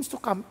begins to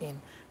come in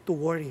to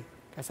worry.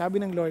 Kasi sabi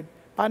ng Lord,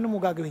 paano mo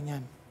gagawin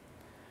yan?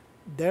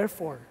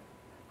 Therefore,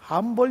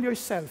 humble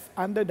yourself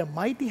under the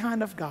mighty hand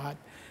of God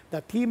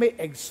that He may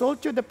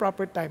exalt you at the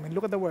proper time. And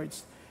look at the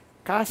words,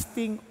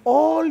 casting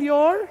all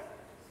your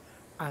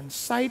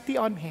anxiety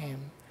on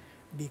Him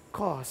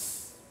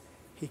because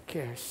He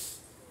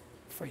cares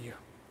for you.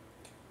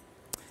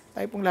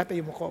 Tayo pong lahat ay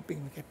yumukoping.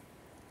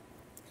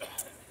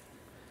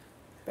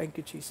 Thank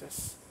you,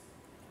 Jesus.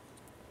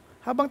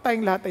 Habang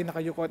tayong lahat ay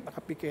nakayuko at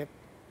nakapikit,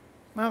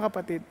 mga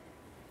kapatid,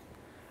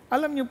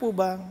 alam niyo po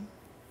bang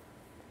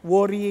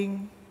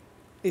worrying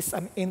is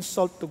an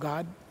insult to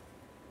God?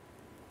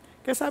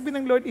 Kaya sabi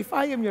ng Lord, if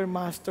I am your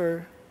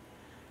master,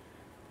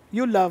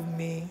 you love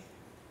me,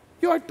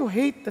 you are to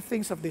hate the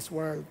things of this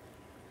world.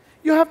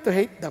 You have to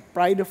hate the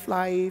pride of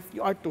life.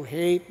 You are to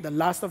hate the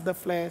lust of the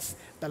flesh,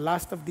 the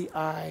lust of the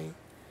eye.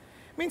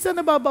 Minsan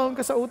nababaon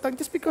ka sa utang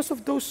just because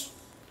of those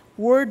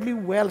worldly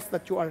wealth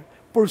that you are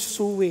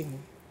pursuing.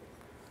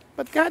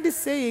 But God is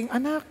saying,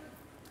 anak,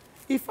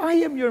 if I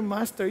am your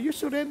master, you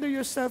surrender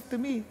yourself to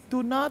me.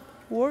 Do not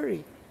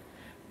worry.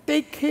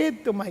 Take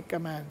heed to my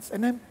commands.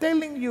 And I'm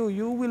telling you,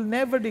 you will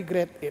never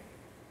regret it.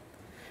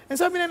 And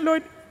sabi ng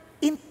Lord,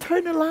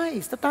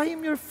 internalize that I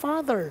am your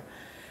Father.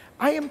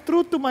 I am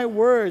true to my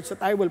words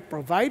that I will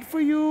provide for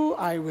you,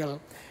 I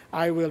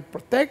will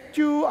protect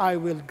you, I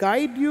will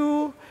guide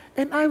you,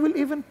 and I will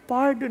even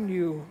pardon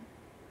you.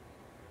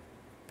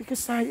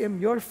 Because I am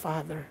your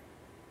Father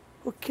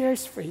who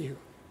cares for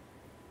you.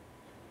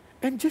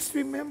 And just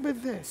remember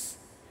this.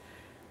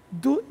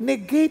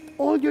 Negate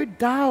all your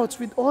doubts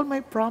with all my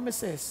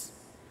promises.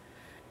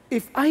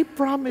 If I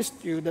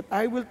promised you that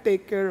I will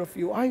take care of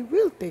you, I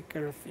will take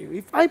care of you.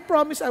 If I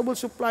promise I will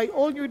supply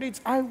all your needs,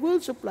 I will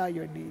supply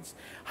your needs.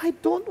 I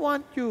don't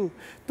want you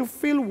to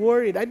feel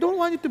worried. I don't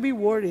want you to be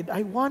worried.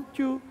 I want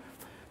you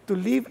to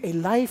live a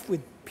life with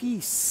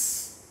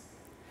peace,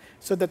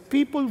 so that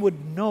people would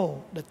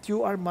know that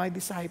you are my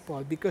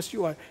disciple because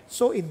you are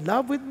so in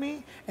love with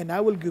me, and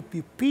I will give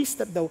you peace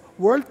that the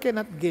world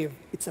cannot give.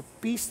 It's a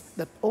peace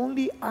that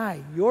only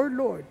I, your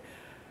Lord,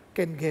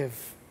 can give.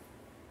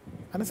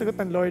 Ano sagot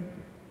ng Lord?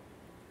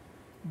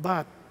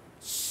 But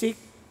seek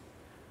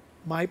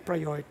my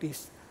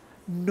priorities.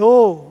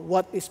 Know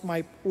what is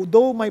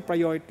my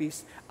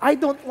priorities. I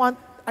don't want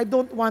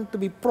to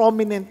be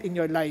prominent in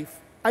your life.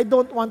 I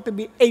don't want to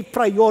be a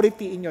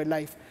priority in your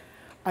life.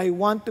 I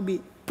want to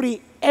be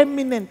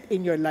preeminent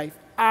in your life.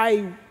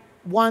 I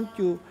want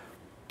you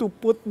to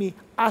put me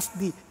as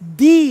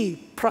the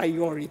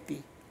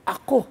priority.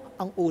 Ako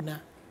ang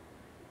una.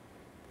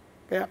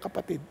 Kaya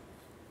kapatid,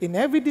 in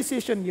every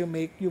decision you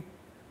make, you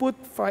put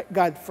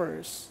God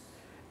first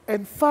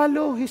and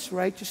follow His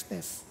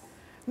righteousness.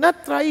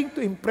 Not trying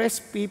to impress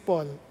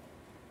people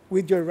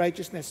with your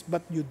righteousness,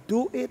 but you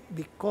do it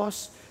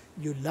because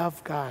you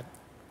love God.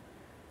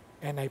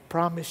 And I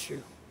promise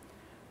you,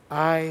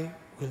 I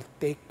will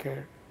take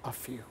care of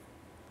you.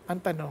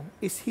 Ang tanong,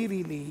 is He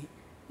really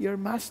your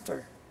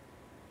master?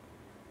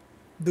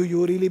 Do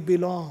you really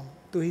belong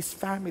to His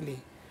family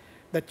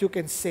that you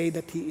can say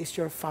that He is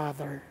your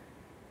Father?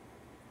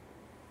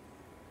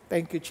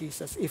 Thank you,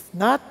 Jesus. If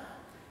not,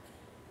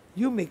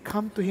 you may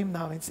come to Him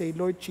now and say,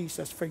 Lord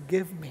Jesus,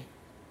 forgive me.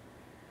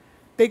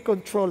 Take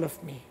control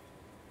of me.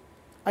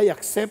 I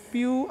accept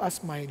you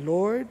as my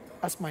Lord,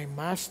 as my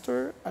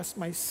Master, as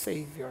my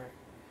Savior.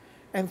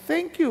 And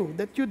thank you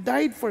that you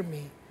died for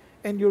me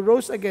and you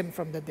rose again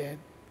from the dead.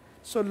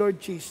 So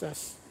Lord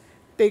Jesus,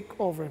 take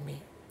over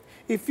me.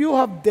 If you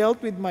have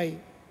dealt with my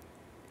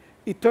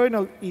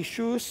eternal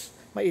issues,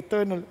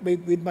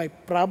 with my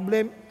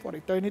problem for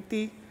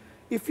eternity,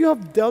 if you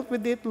have dealt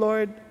with it,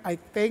 Lord, I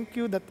thank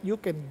you that you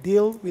can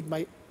deal with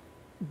my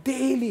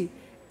daily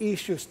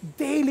issues,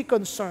 daily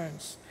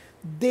concerns,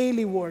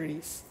 daily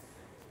worries.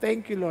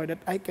 Thank you, Lord, that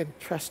I can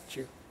trust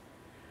you.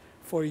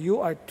 For you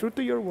are true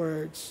to your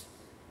words,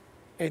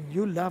 and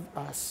you love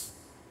us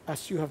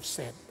as you have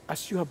said,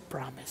 as you have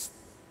promised.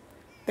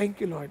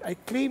 Thank you, Lord.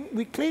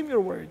 We claim your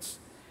words,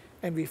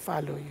 and we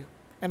follow you.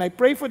 And I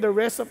pray for the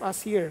rest of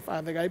us here,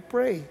 Father. I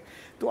pray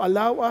to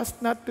allow us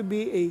not to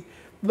be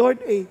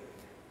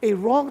a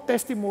wrong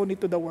testimony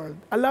to the world.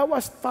 Allow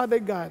us, Father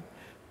God,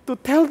 to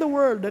tell the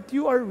world that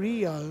you are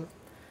real,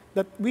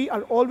 that we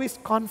are always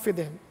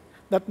confident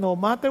that no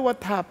matter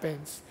what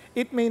happens,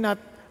 it may not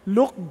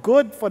look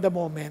good for the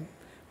moment,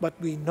 but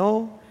we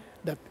know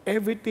that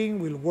everything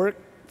will work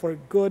for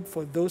good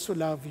for those who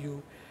love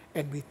you.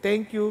 And we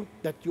thank you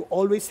that you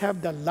always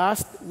have the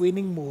last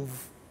winning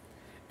move.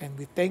 And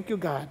we thank you,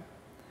 God,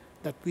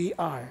 that we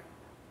are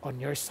on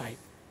your side.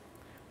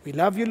 We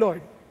love you,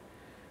 Lord.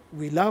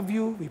 We love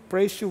you, we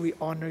praise you, we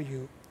honor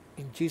you.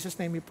 In Jesus'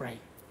 name we pray.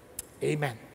 Amen.